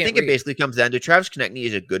 but I think it basically comes down to Travis Konechny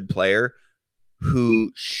is a good player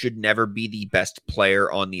who should never be the best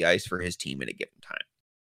player on the ice for his team at a given time.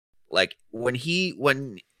 Like when he's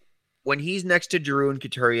next to Giroux and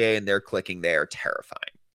Couturier and they're clicking, they are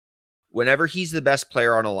terrifying. Whenever he's the best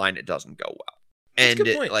player on a line, it doesn't go well. And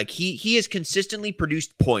like he has consistently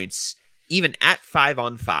produced points even at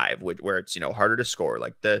 5-on-5, where it's harder to score.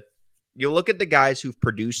 Like you look at the guys who've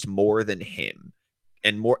produced more than him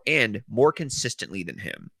and more consistently than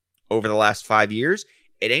him over the last 5 years.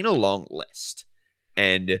 It ain't a long list.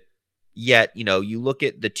 And yet, you look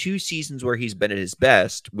at the 2 seasons where he's been at his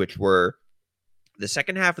best, which were the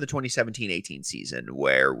second half of the 2017-18 season,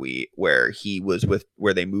 where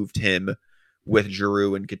they moved him with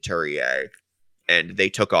Giroux and Couturier, and they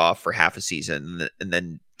took off for half a season, and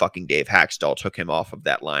then fucking Dave Haxtell took him off of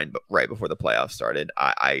that line, but right before the playoffs started.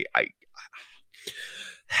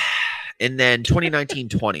 And then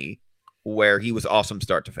 2019-20, where he was awesome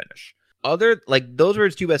start to finish. Those were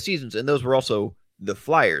his 2 best seasons, and those were also the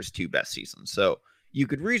Flyers' 2 best seasons. So you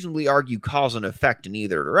could reasonably argue cause and effect in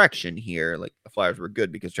either direction here. Like the Flyers were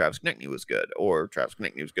good because Travis Konechny was good, or Travis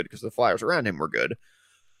Konechny was good because the Flyers around him were good.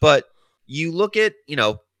 But you look at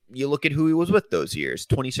who he was with those years.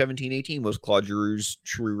 2017-18 was Claude Giroux's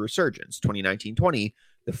true resurgence. 2019-20,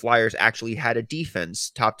 the Flyers actually had a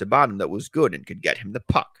defense top to bottom that was good and could get him the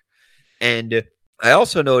puck. And I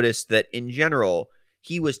also noticed that in general,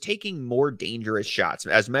 he was taking more dangerous shots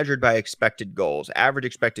as measured by expected goals, average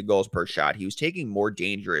expected goals per shot. He was taking more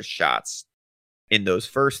dangerous shots in those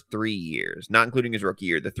first 3 years, not including his rookie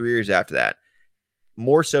year, the 3 years after that,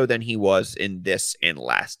 more so than he was in this and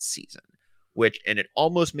last season. And it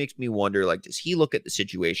almost makes me wonder, like, does he look at the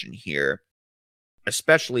situation here,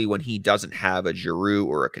 especially when he doesn't have a Giroux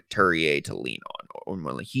or a Couturier to lean on, or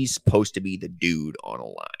when he's supposed to be the dude on a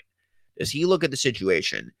line? Does he look at the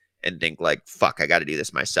situation and think like, fuck, I got to do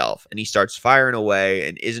this myself? And he starts firing away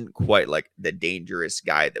and isn't quite like the dangerous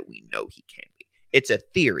guy that we know he can be. It's a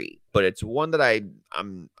theory, but it's one that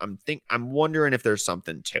I'm wondering if there's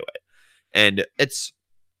something to it. And it's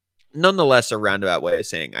nonetheless a roundabout way of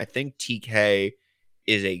saying I think TK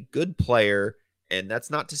is a good player, and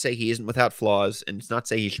that's not to say he isn't without flaws, and it's not to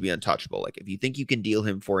say he should be untouchable. Like, if you think you can deal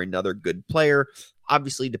him for another good player,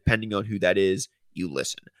 obviously depending on who that is, you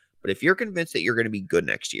listen. But if you're convinced that you're going to be good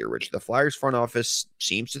next year, which the Flyers front office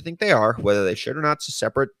seems to think they are, whether they should or not, it's a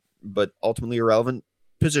separate but ultimately irrelevant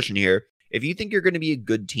position here. if you think you're going to be a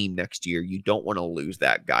good team next year, you don't want to lose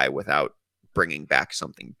that guy without bringing back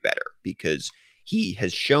something better, because he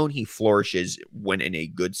has shown he flourishes when in a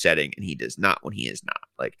good setting, and he does not when he is not.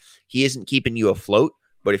 Like, he isn't keeping you afloat,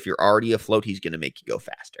 but if you're already afloat, he's going to make you go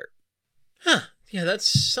faster. Huh. Yeah, that's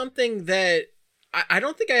something that I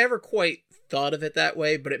don't think I ever quite thought of it that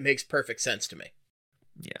way, but it makes perfect sense to me.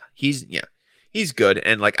 He's good,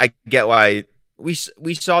 and like, I get why we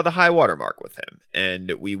saw the high water mark with him,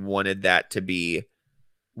 and we wanted that to be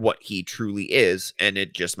what he truly is, and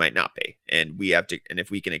it just might not be. And we have to, and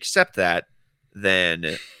if we can accept that,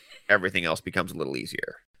 then everything else becomes a little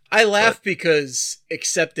easier. I laugh because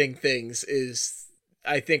accepting things is,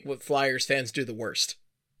 I think, what Flyers fans do the worst.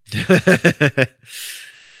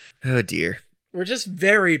 Oh dear. We're just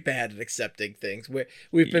very bad at accepting things.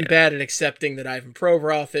 We've been bad at accepting that Ivan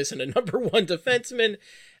Provorov isn't a number one defenseman.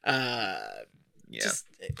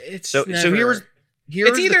 It's so never... here's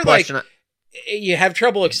it's either the question. Like you have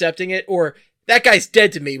trouble accepting it, or that guy's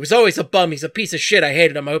dead to me. He was always a bum. He's a piece of shit. I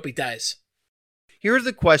hated him. I hope he dies. Here's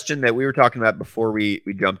the question that we were talking about before we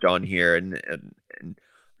jumped on here, and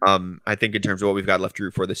I think in terms of what we've got left to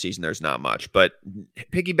root for this season, there's not much. But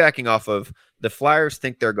piggybacking off of, the Flyers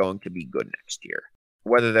think they're going to be good next year.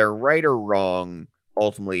 Whether they're right or wrong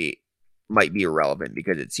ultimately might be irrelevant,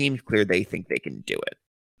 because it seems clear they think they can do it.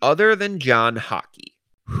 Other than John Hockey,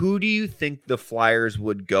 who do you think the Flyers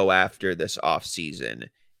would go after this offseason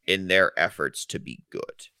in their efforts to be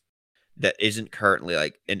good? That isn't currently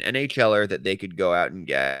like an NHLer that they could go out and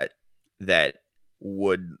get that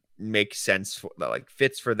would make sense for, that like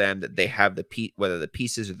fits for them, that they have whether the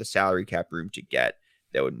pieces or the salary cap room to get,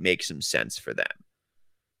 that would make some sense for them.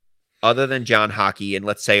 Other than John Hockey, and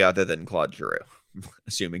let's say other than Claude Giroux,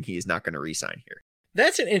 assuming he is not going to re-sign here.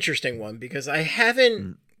 That's an interesting one, because I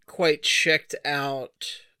haven't quite checked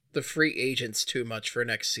out the free agents too much for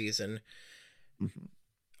next season. Mm-hmm.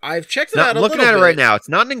 I've checked it out a little bit. Looking at it right now, it's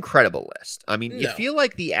not an incredible list. I mean, No. You feel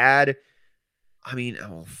like the ad... I mean,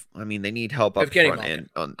 they need help up front Malkin.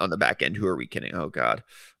 and on the back end. Who are we kidding? Oh God,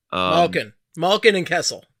 Malkin and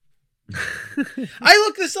Kessel. I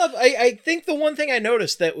looked this up. I think the one thing I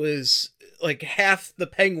noticed that was like half the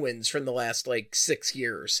Penguins from the last like 6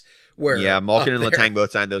 years were Malkin and Letang both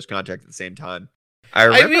signed those contracts at the same time. I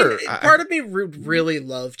remember. Part of me would really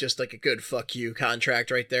love just like a good fuck you contract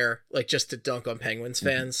right there, like just to dunk on Penguins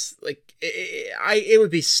fans. Like it would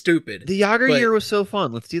be stupid. The Yager year was so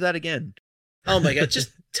fun. Let's do that again. Oh my God,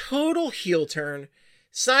 just total heel turn.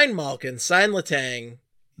 Sign Malkin, sign Letang.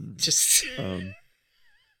 Just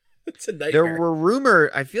it's a nightmare. There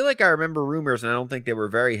were I feel like I remember rumors, and I don't think they were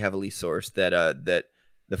very heavily sourced, that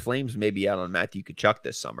the Flames may be out on Matthew Tkachuk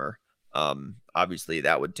this summer. Obviously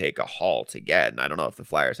that would take a haul to get, and I don't know if the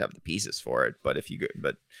Flyers have the pieces for it, but if you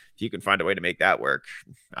can find a way to make that work,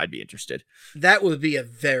 I'd be interested. That would be a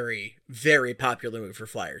very, very popular move for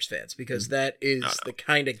Flyers fans, because that is the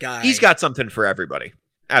kind of guy. He's got something for everybody.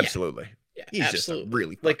 Absolutely. Yeah, he's absolutely. Just a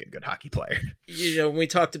really fucking good hockey player. You know, when we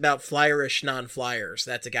talked about Flyerish non-Flyers,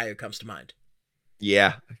 that's a guy who comes to mind.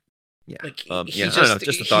 Yeah. Like, I don't know,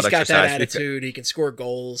 just a thought he's got exercise. that attitude. He can score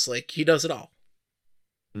goals. Like, he does it all.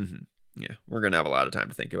 Mm-hmm. Yeah, we're going to have a lot of time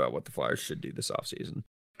to think about what the Flyers should do this offseason.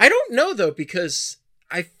 I don't know, though, because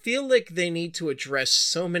I feel like they need to address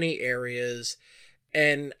so many areas,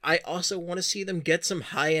 and I also want to see them get some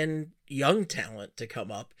high-end young talent to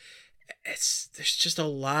come up. There's just a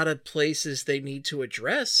lot of places they need to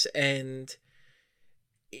address, and,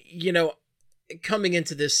 you know, coming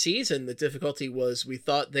into this season, the difficulty was we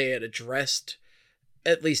thought they had addressed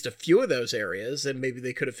at least a few of those areas, and maybe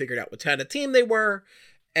they could have figured out what kind of team they were,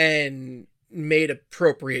 and made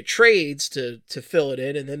appropriate trades to fill it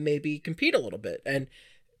in, and then maybe compete a little bit. And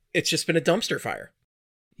it's just been a dumpster fire.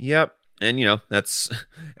 Yep. And, that's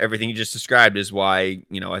everything you just described is why,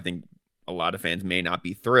 I think a lot of fans may not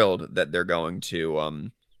be thrilled that they're going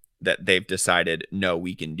to, that they've decided, no,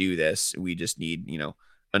 we can do this. We just need,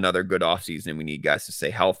 another good offseason. We need guys to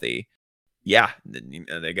stay healthy. Yeah.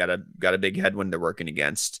 They got a big headwind they're working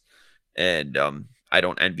against. And, I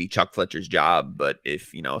don't envy Chuck Fletcher's job, but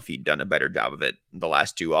if he'd done a better job of it the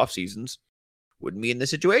last 2 off seasons, wouldn't be in this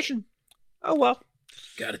situation. Oh well.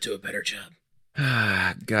 Gotta do a better job.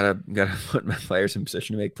 gotta put my players in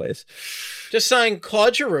position to make plays. Just sign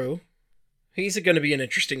Claude Giroux. He's going to be an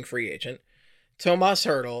interesting free agent. Tomas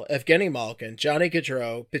Hertl, Evgeny Malkin, Johnny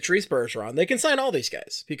Gaudreau, Patrice Bergeron. They can sign all these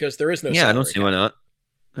guys because there is no salary I don't see cap. why not.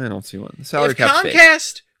 I don't see one. The salary if cap's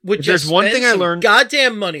Comcast would if just there's one spend thing I some learned,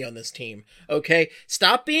 goddamn money on this team, okay?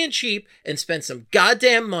 Stop being cheap and spend some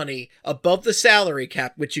goddamn money above the salary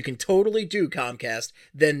cap, which you can totally do, Comcast,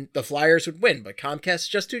 then the Flyers would win. But Comcast's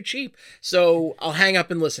just too cheap. So I'll hang up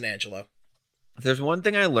and listen, Angelo. If there's one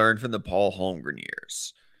thing I learned from the Paul Holmgren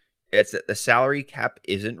years, it's that the salary cap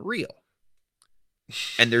isn't real.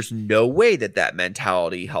 And there's no way that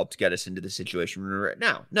mentality helped get us into the situation we're in right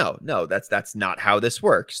now. No, that's not how this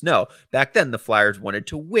works. No, back then the Flyers wanted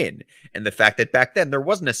to win. And the fact that back then there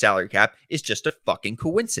wasn't a salary cap is just a fucking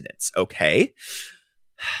coincidence, okay?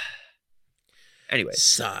 Anyway.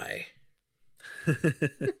 Sigh.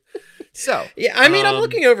 So. Yeah, I mean, I'm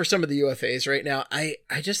looking over some of the UFAs right now. I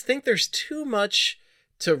just think there's too much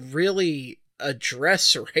to really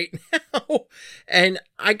address right now, and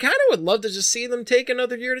I kind of would love to just see them take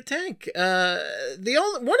another year to tank. One of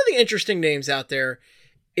the interesting names out there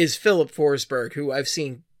is Philip Forsberg, who I've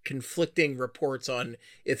seen conflicting reports on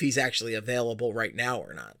if he's actually available right now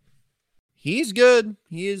or not. He's good.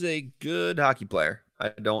 He is a good hockey player. I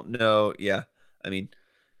don't know. Yeah, I mean,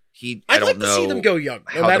 I'd like to see them go young,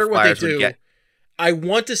 no matter what they do. I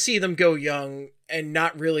want to see them go young and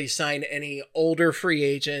not really sign any older free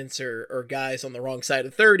agents or guys on the wrong side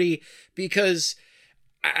of 30, because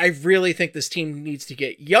I really think this team needs to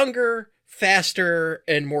get younger, faster,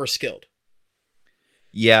 and more skilled.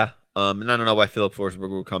 Yeah. And I don't know why Philip Forsberg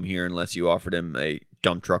will come here unless you offered him a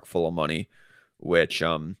dump truck full of money, which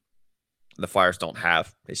the Flyers don't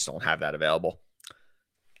have. They just don't have that available.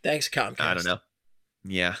 Thanks, Comcast. I don't know.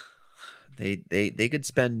 Yeah. They could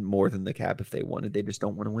spend more than the cap if they wanted. They just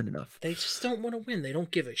don't want to win enough. They just don't want to win. They don't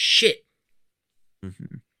give a shit.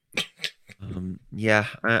 Mm-hmm. Yeah,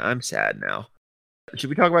 I'm sad now. Should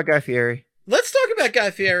we talk about Guy Fieri? Let's talk about Guy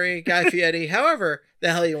Fieri, Guy Fieri, however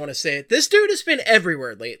the hell you want to say it. This dude has been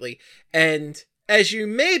everywhere lately, and as you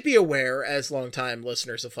may be aware, as longtime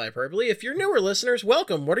listeners of Flyperbole, if you're newer listeners,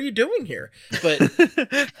 welcome. What are you doing here? But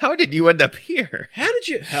how did you end up here? How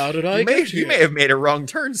did I get here? You may have made a wrong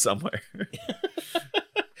turn somewhere.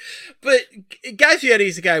 But Guy Fieri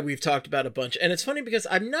is a guy we've talked about a bunch, and it's funny because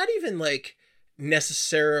I'm not even like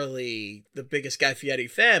necessarily the biggest Guy Fieri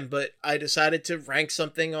fan, but I decided to rank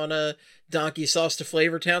something on a donkey sauce to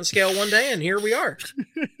Flavortown scale one day, and here we are.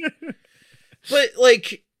 But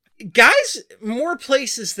like, Guy's more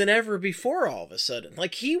places than ever before all of a sudden.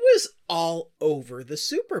 Like, he was all over the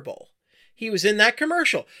Super Bowl. He was in that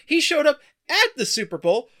commercial. He showed up at the Super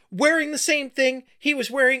Bowl wearing the same thing he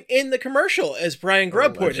was wearing in the commercial, as Brian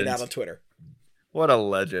Grubb pointed out on Twitter. What a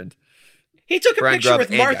legend. He took a picture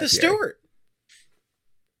with Martha Stewart.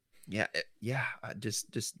 Yeah. Just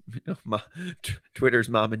Twitter's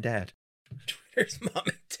mom and dad. Twitter's mom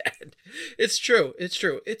and dad. It's true.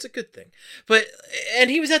 It's a good thing. And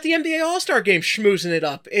he was at the NBA All-Star game schmoozing it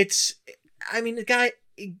up. The guy,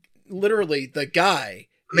 literally the guy.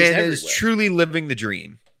 Man is truly living the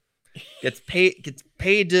dream. Gets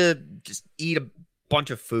paid to just eat a bunch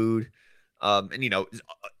of food. And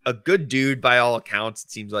a good dude by all accounts.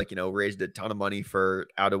 It seems like, raised a ton of money for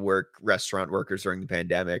out of work restaurant workers during the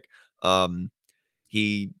pandemic.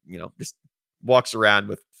 He, just walks around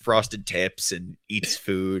with frosted tips and eats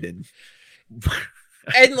food and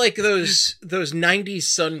like those 90s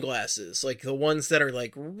sunglasses, like the ones that are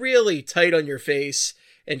like really tight on your face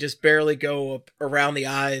and just barely go up around the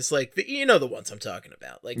eyes, like the ones I'm talking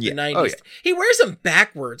about, like the 90s. Oh, yeah. He wears them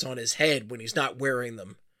backwards on his head when he's not wearing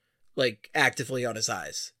them like actively on his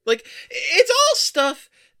eyes. Like, it's all stuff.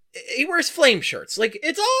 He wears flame shirts. Like,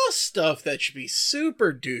 it's all stuff that should be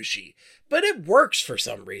super douchey, but it works for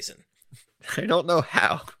some reason. I don't know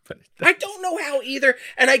how. I don't know how either.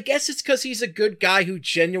 And I guess it's because he's a good guy who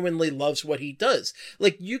genuinely loves what he does.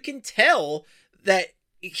 Like, you can tell that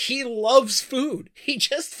he loves food. He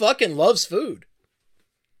just fucking loves food.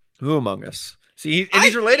 Who among us? See,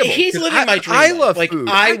 he's relatable. He's living my dream. I love like, food.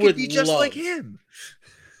 I would be just like him.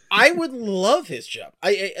 I would love his job.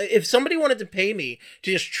 If somebody wanted to pay me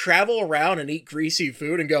to just travel around and eat greasy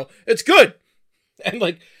food and go, it's good. And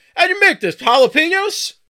like, how'd you make this?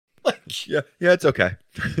 Jalapenos? Like, yeah, it's okay.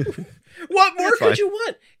 What more could you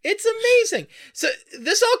want? It's amazing. So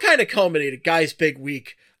this all kind of culminated, Guy's big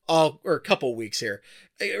week, or a couple weeks here.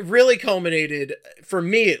 It really culminated, for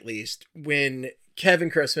me at least, when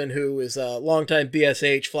Kevin Chrisman, who is a longtime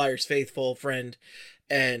BSH Flyers faithful friend,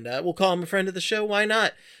 and we'll call him a friend of the show, why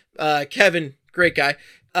not? Kevin, great guy,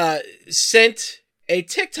 sent a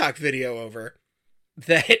TikTok video over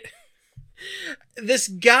that this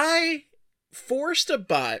guy forced a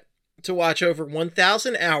bot to watch over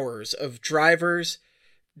 1,000 hours of diners,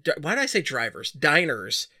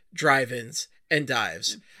 drive-ins, and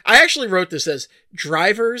dives. I actually wrote this as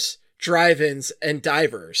drivers, drive-ins, and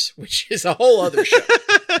divers, which is a whole other show.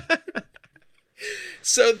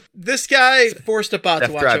 So this guy forced a bot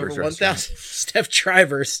to watch over 1,000 Steph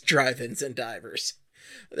Drivers, drive-ins, and divers.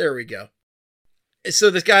 There we go. So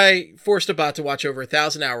this guy forced a bot to watch over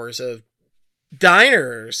 1,000 hours of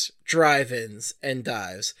diners, drive-ins, and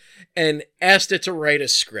dives, and asked it to write a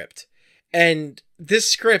script. And this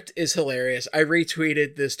script is hilarious. I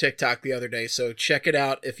retweeted this TikTok the other day, so check it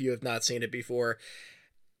out if you have not seen it before.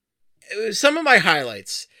 Some of my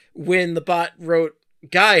highlights, when the bot wrote,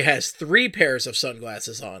 "Guy has 3 pairs of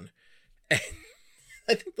sunglasses on." And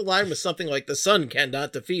I think the line was something like, "The sun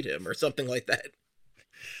cannot defeat him," or something like that.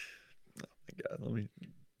 Oh my God,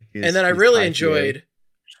 and then I really enjoyed,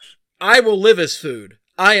 "I will live as food.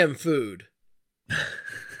 I am food."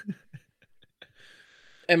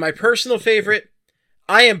 And my personal favorite,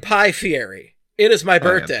 "I am Pie Fieri. It is my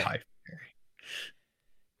birthday."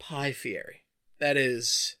 Pie Fieri. That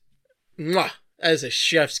is, mwah, that is a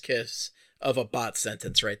chef's kiss of a bot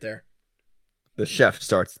sentence right there. The chef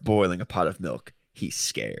starts boiling a pot of milk. He's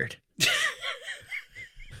scared. It's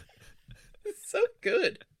so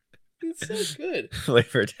good. It's so good.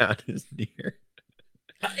 Flavor Town is near.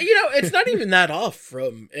 It's not even that off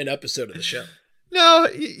from an episode of the show. No,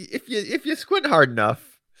 if you squint hard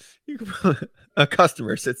enough, a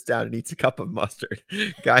customer sits down and eats a cup of mustard.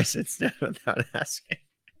 Guy sits down without asking.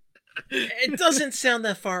 It doesn't sound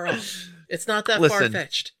that far off. It's not that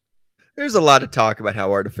far-fetched. There's a lot of talk about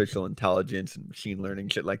how artificial intelligence and machine learning,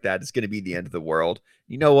 shit like that, is going to be the end of the world.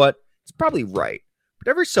 You know what? It's probably right. But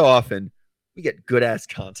every so often, we get good-ass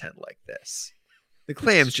content like this. The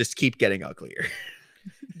clams just keep getting uglier.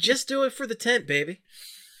 Just do it for the tent, baby.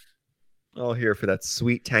 All here for that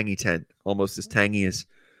sweet, tangy tent. Almost as tangy as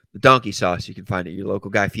the donkey sauce you can find at your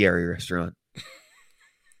local Guy Fieri restaurant.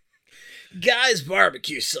 Guy's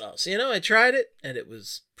barbecue sauce. I tried it, and it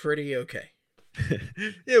was pretty okay.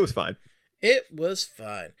 It was fine. It was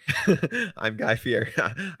fine. I'm Guy Fieri.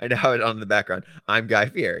 I know how it on the background. I'm Guy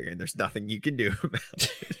Fieri, and there's nothing you can do about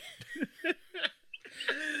it.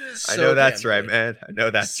 I know that's right, man. I know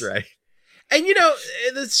that's right. And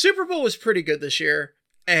the Super Bowl was pretty good this year.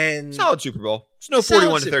 And solid Super Bowl. It's no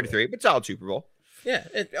 41-33, but solid Super Bowl. Yeah.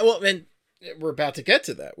 And we're about to get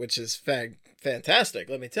to that, which is fantastic.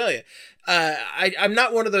 Let me tell you. I'm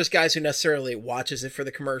not one of those guys who necessarily watches it for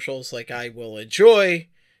the commercials. Like, I will enjoy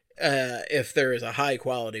if there is a high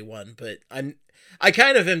quality one, but I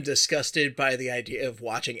kind of am disgusted by the idea of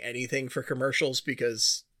watching anything for commercials,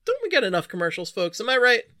 because don't we get enough commercials, folks? Am I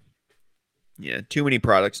right? Yeah, too many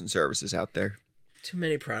products and services out there. Too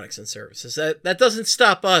many products and services. That doesn't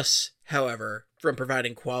stop us, however, from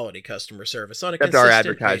providing quality customer service on a consistent our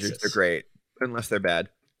advertisers, basis. They're great, unless they're bad.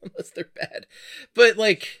 Unless they're bad. But,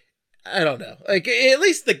 I don't know. At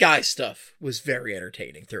least the Guy stuff was very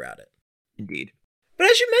entertaining throughout it. Indeed.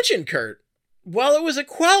 But as you mentioned, Kurt, while it was a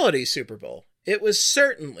quality Super Bowl, it was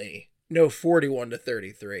certainly no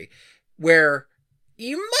 41-33, where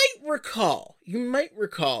you might recall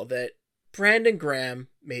that Brandon Graham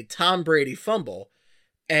made Tom Brady fumble,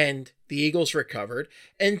 and the Eagles recovered,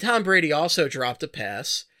 and Tom Brady also dropped a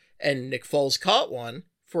pass, and Nick Foles caught one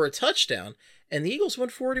for a touchdown, and the Eagles won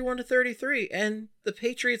 41-33, and the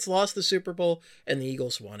Patriots lost the Super Bowl, and the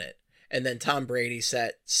Eagles won it. And then Tom Brady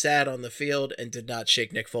sat on the field and did not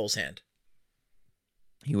shake Nick Foles' hand.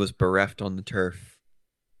 He was bereft on the turf.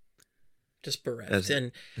 Just bereft. As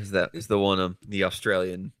the one the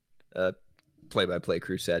Australian play-by-play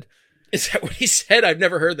crew said. Is that what he said? I've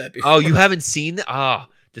never heard that before. Oh, you haven't seen that?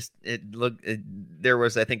 There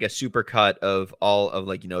was, I think, a super cut of all of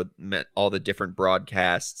all the different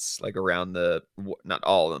broadcasts, around not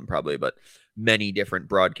all of them probably, but many different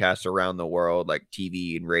broadcasts around the world, like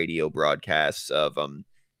TV and radio broadcasts of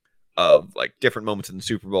different moments in the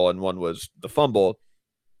Super Bowl. And one was the fumble,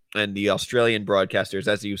 and the Australian broadcasters,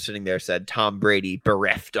 as he was sitting there, said, "Tom Brady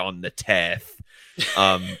bereft on the turf."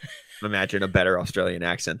 Imagine a better Australian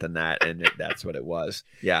accent than that, and that's what it was.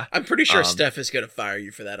 Yeah, I'm pretty sure Steph is going to fire you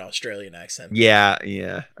for that Australian accent.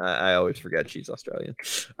 Yeah. I always forget she's Australian.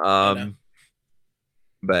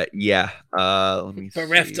 But yeah, let me see.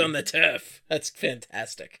 Bereft on the turf. That's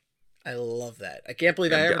fantastic. I love that. I can't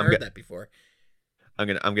believe I haven't heard that before. I'm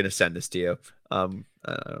gonna send this to you. I don't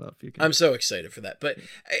know if you can. I'm so excited for that. But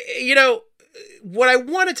what I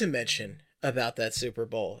wanted to mention about that Super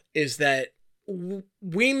Bowl is that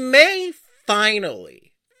we may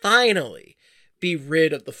finally be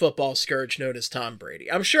rid of the football scourge known as Tom Brady.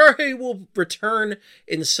 I'm sure he will return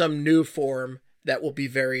in some new form that will be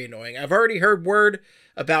very annoying. I've already heard word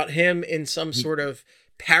about him in some sort of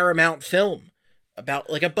Paramount film about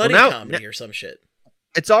a buddy comedy or some shit.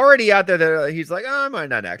 It's already out there that he's like, I might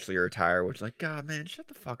not actually retire, which God, man, shut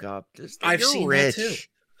the fuck up. I've seen that too.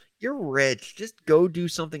 You're rich. Just go do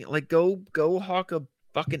something. Go hawk a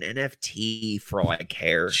fucking NFT for all I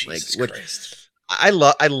care. Jesus Christ.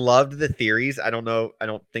 I loved the theories. I don't know. I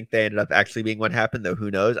don't think they ended up actually being what happened, though.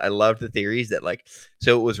 Who knows? I loved the theories that like,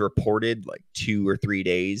 so it was reported like 2 or 3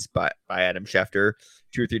 days by Adam Schefter,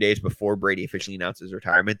 2 or 3 days before Brady officially announced his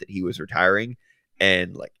retirement that he was retiring,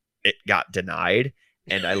 and like it got denied.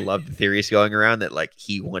 And I love the theories going around that like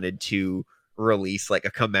he wanted to release like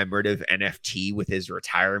a commemorative NFT with his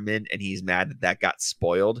retirement, and he's mad that that got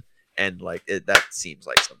spoiled. And like that seems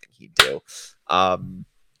like something he'd do.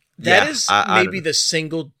 That is maybe the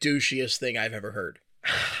single douchiest thing I've ever heard.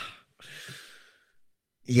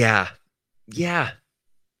 Yeah. Like,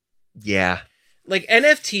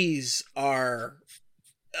 NFTs are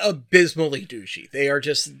abysmally douchey. They are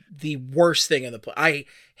just the worst thing in the planet. I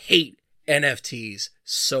hate NFTs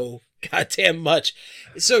so goddamn much.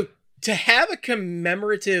 So to have a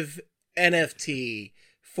commemorative NFT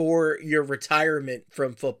for your retirement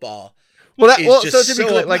from football, well, just so to be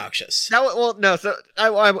clear, obnoxious.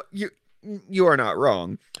 You are not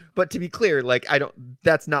wrong, but to be clear, like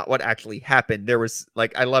that's not what actually happened. There was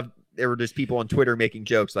like, there were just people on Twitter making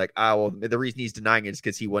jokes like, the reason he's denying it is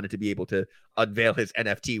because he wanted to be able to unveil his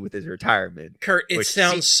NFT with his retirement. Kurt, it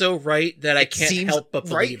sounds so right that I can't help but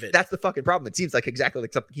believe it. That's the fucking problem. It seems like exactly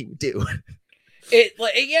like something he would do.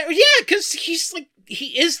 Because he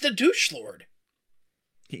is the douche lord.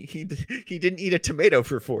 He didn't eat a tomato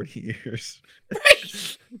for 40 years.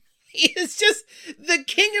 Right. He is just the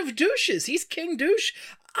king of douches. He's King Douche.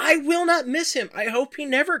 I will not miss him. I hope he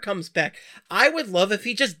never comes back. I would love if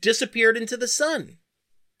he just disappeared into the sun.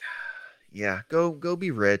 Yeah, go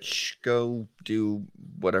be rich. Go do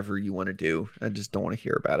whatever you want to do. I just don't want to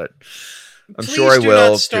hear about it. I'm Please sure I do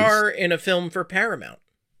will. Not star in a film for Paramount.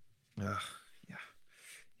 Yeah,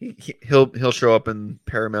 he'll show up in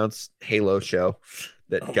Paramount's Halo show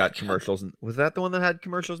that got commercials. Was that the one that had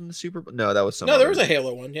commercials in the Super Bowl? No, that was some. No, there was a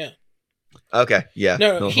Halo one. Yeah. Okay, yeah.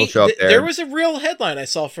 No, he'll show up there. There was a real headline I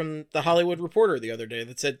saw from the Hollywood Reporter the other day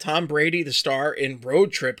that said Tom Brady, the star in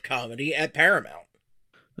road trip comedy at Paramount.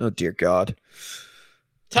 Oh, dear God.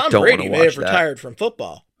 Tom Brady may have retired from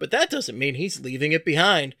football, but that doesn't mean he's leaving it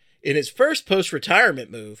behind. In his first post-retirement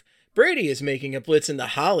move, Brady is making a blitz into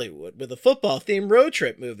Hollywood with a football-themed road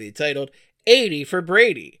trip movie titled 80 for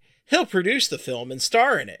Brady. He'll produce the film and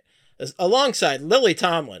star in it, alongside Lily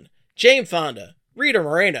Tomlin, Jane Fonda, Rita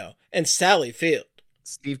Moreno, and Sally Field.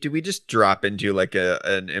 Steve, did we just drop into like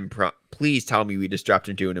an impromptu? Please tell me we just dropped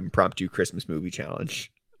into an impromptu Christmas movie challenge.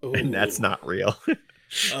 Ooh. And that's not real.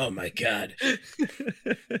 Oh my God.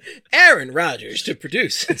 Aaron Rodgers to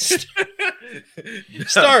produce and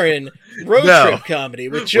star in road trip comedy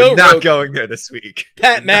with Joe Rogan. We're not going there this week.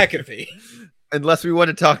 Pat McAfee. Unless we want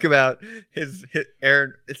to talk about his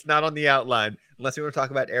Aaron, it's not on the outline. Unless we want to talk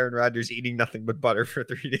about Aaron Rodgers eating nothing but butter for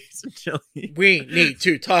 3 days we need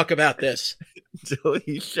to talk about this until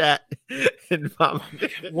he shat and vomited.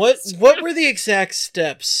 What were the exact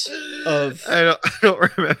steps of? I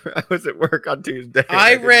don't remember. I was at work on Tuesday.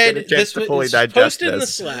 I read this was posted in the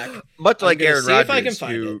Slack. Much like Aaron Rodgers,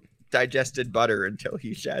 who digested butter until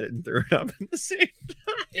he shat it and threw it up in the same time.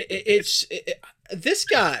 This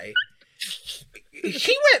guy.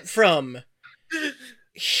 He went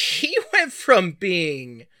from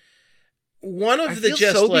being one of the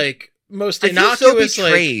just most innocuous,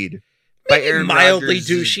 betrayed by Aaron mildly Rodgers'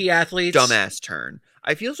 douchey athletes. Dumbass turn.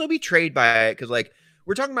 I feel so betrayed by it because, like,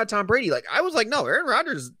 we're talking about Tom Brady. Like, I was like, no, Aaron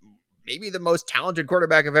Rodgers maybe the most talented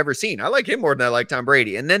quarterback I've ever seen. I like him more than I like Tom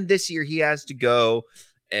Brady. And then this year he has to go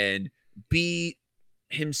and be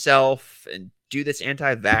himself and do this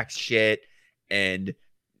anti-vax shit and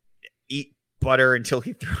eat butter until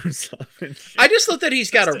he throws up. I just thought that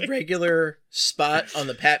he's got a regular spot on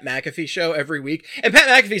the Pat McAfee show every week. And Pat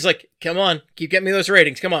McAfee's like, come on, keep getting me those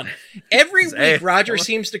ratings. Come on. Every week, Rodgers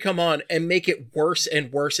seems to come on and make it worse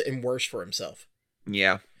and worse and worse for himself.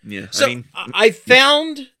 Yeah. Yeah. So I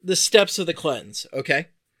found the steps of the cleanse. Okay.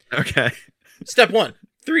 Okay. Step 1,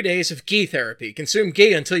 3 days of ghee therapy. Consume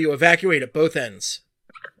ghee until you evacuate at both ends.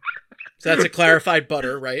 So that's a clarified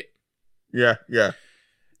butter, right? Yeah. Yeah.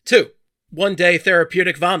 2, 1 day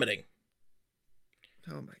therapeutic vomiting.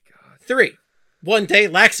 Oh my God. 3, 1 day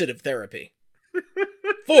laxative therapy.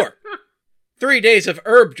 4, 3 days of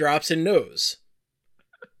herb drops in nose.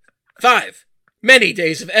 5, many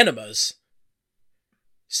days of enemas.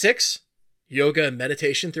 6, yoga and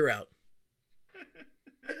meditation throughout.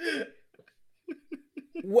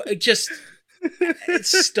 It's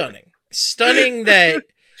stunning. Stunning that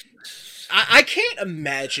I can't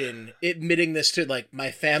imagine admitting this to like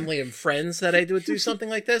my family and friends that I would do something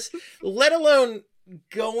like this, let alone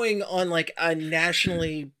going on like a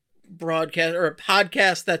nationally broadcast or a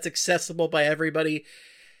podcast that's accessible by everybody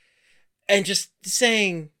and just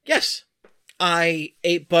saying, yes, I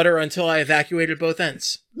ate butter until I evacuated both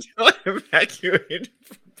ends. Evacuated.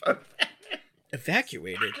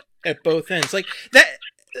 Evacuated at both ends. Like that,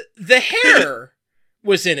 the hair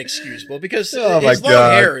was inexcusable because his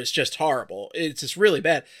long hair is just horrible. It's just really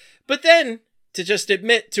bad. But then to just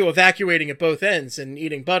admit to evacuating at both ends and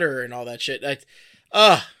eating butter and all that shit,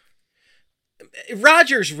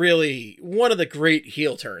 Roger's really one of the great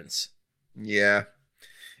heel turns. Yeah.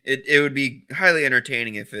 It would be highly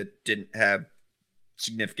entertaining if it didn't have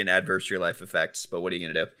significant adverse real life effects, but what are you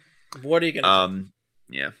gonna do? What are you gonna do?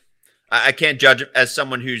 Yeah. I can't judge as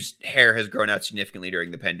someone whose hair has grown out significantly during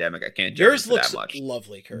the pandemic. I can't judge yours for looks that much.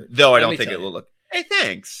 lovely, Kurt. Though I don't think it will look. Hey,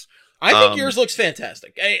 thanks. I think yours looks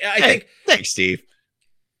fantastic. I think. Thanks, Steve.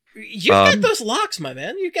 You've got those locks, my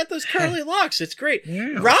man. You got those curly locks. It's great.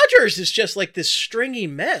 Yeah. Rogers is just like this stringy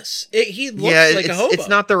mess. He looks like a hobo. It's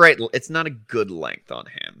not the right. It's not a good length on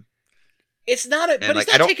him. It's not a. But like,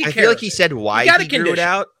 he's not taking care of it. I feel like he said why he grew condition it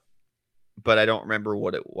out, but I don't remember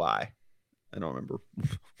why. I don't remember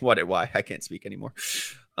why. I can't speak anymore.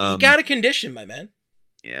 You got a condition, my man.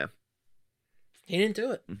 Yeah. He didn't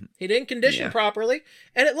do it. Mm-hmm. He didn't condition properly,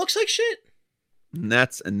 and it looks like shit. And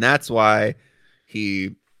that's why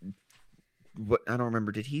he. I don't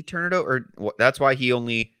remember. Did he turn it over? That's why he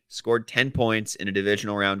only scored 10 points in a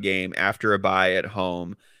divisional round game after a bye at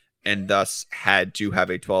home, and thus had to have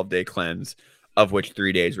a 12-day cleanse, of which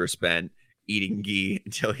 3 days were spent eating ghee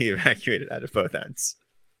until he evacuated out of both ends.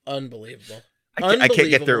 Unbelievable. I can't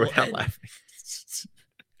get through it without laughing.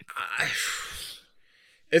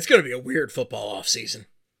 It's going to be a weird football offseason.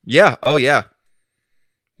 Yeah. Oh, yeah.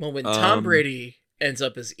 Well, when Tom Brady ends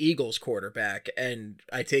up as Eagles quarterback, and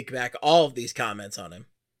I take back all of these comments on him.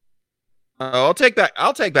 I'll take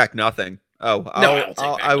back nothing. I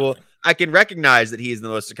will. I can recognize that he is the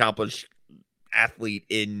most accomplished athlete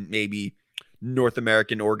in maybe North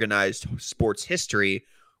American organized sports history,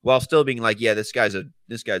 while still being like, yeah, this guy's a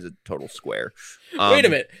total square. Wait a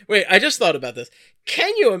minute. Wait, I just thought about this.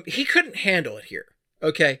 He couldn't handle it here.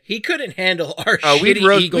 Okay, he couldn't handle our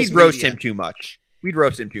shitty Eagles We'd roast him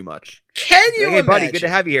too much. Can you imagine? Buddy, good to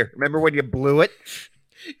have you here. Remember when you blew it?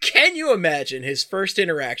 Can you imagine his first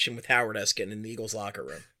interaction with Howard Eskin in the Eagles locker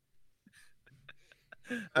room?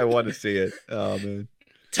 I want to see it. Oh, man.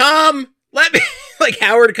 Tom, let me... Like,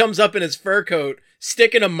 Howard comes up in his fur coat,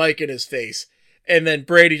 sticking a mic in his face, and then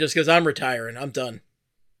Brady just goes, I'm retiring. I'm done.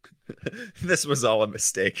 This was all a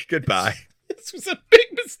mistake. Goodbye. This was a big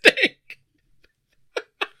mistake.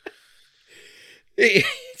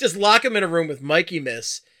 Just lock him in a room with Mikey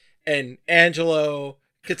Miss and Angelo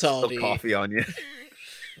Cataldi. Coffee on you.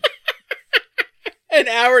 And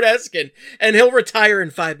Howard Eskin, and he'll retire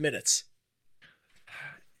in 5 minutes.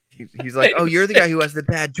 He's like, oh, you're the guy who has the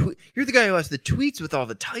bad you're the guy who has the tweets with all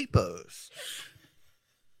the typos.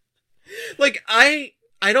 Like, I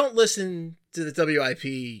don't listen to the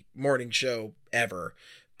WIP morning show ever,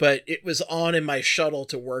 but it was on in my shuttle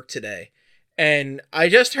to work today. And I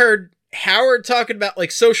just heard Howard talking about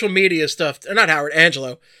like social media stuff. Or not Howard,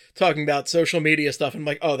 Angelo talking about social media stuff. And I'm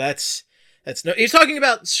like, oh, that's no, he's talking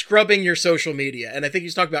about scrubbing your social media. And I think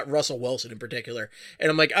he's talking about Russell Wilson in particular.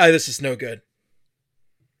 And I'm like, this is no good.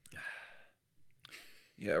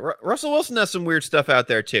 Yeah, Russell Wilson has some weird stuff out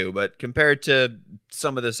there too, but compared to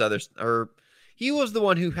some of this he was the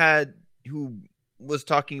one who was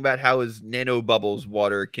talking about how his nano bubbles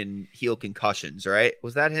water can heal concussions, right?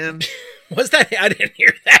 Was that him? Was that? I didn't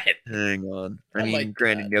hear that. Hang on. I mean,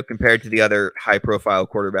 granted, compared to the other high-profile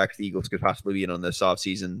quarterbacks the Eagles could possibly be in on this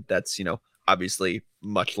offseason, that's, obviously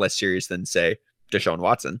much less serious than, say, Deshaun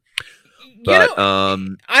Watson. But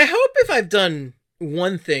I hope if I've done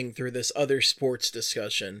one thing through this other sports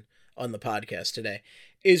discussion on the podcast today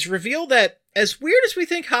is reveal that as weird as we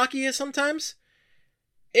think hockey is sometimes,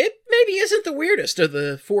 it maybe isn't the weirdest of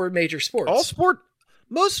the 4 major sports.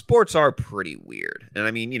 Most sports are pretty weird. And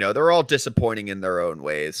I mean, they're all disappointing in their own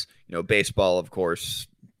ways. Baseball, of course,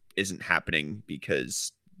 isn't happening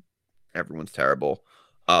because everyone's terrible.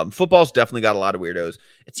 Football's definitely got a lot of weirdos.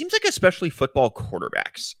 It seems like especially football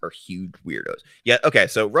quarterbacks are huge weirdos. Yeah, okay,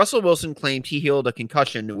 so Russell Wilson claimed he healed a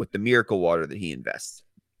concussion with the miracle water that he invests.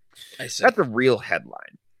 I see. That's a real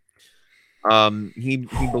headline.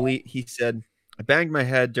 He said, I banged my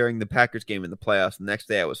head during the Packers game in the playoffs. The next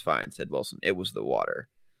day I was fine, said Wilson. It was the water.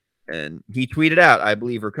 And he tweeted out, I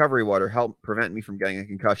believe recovery water helped prevent me from getting a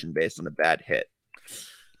concussion based on a bad hit.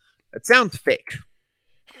 That sounds fake.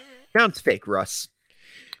 Sounds fake, Russ.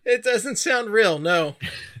 It doesn't sound real, no.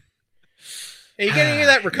 Hey, you got any of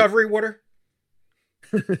that recovery water?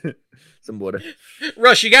 Some water.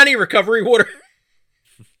 Russ, you got any recovery water?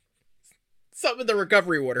 Something in the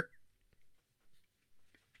recovery water.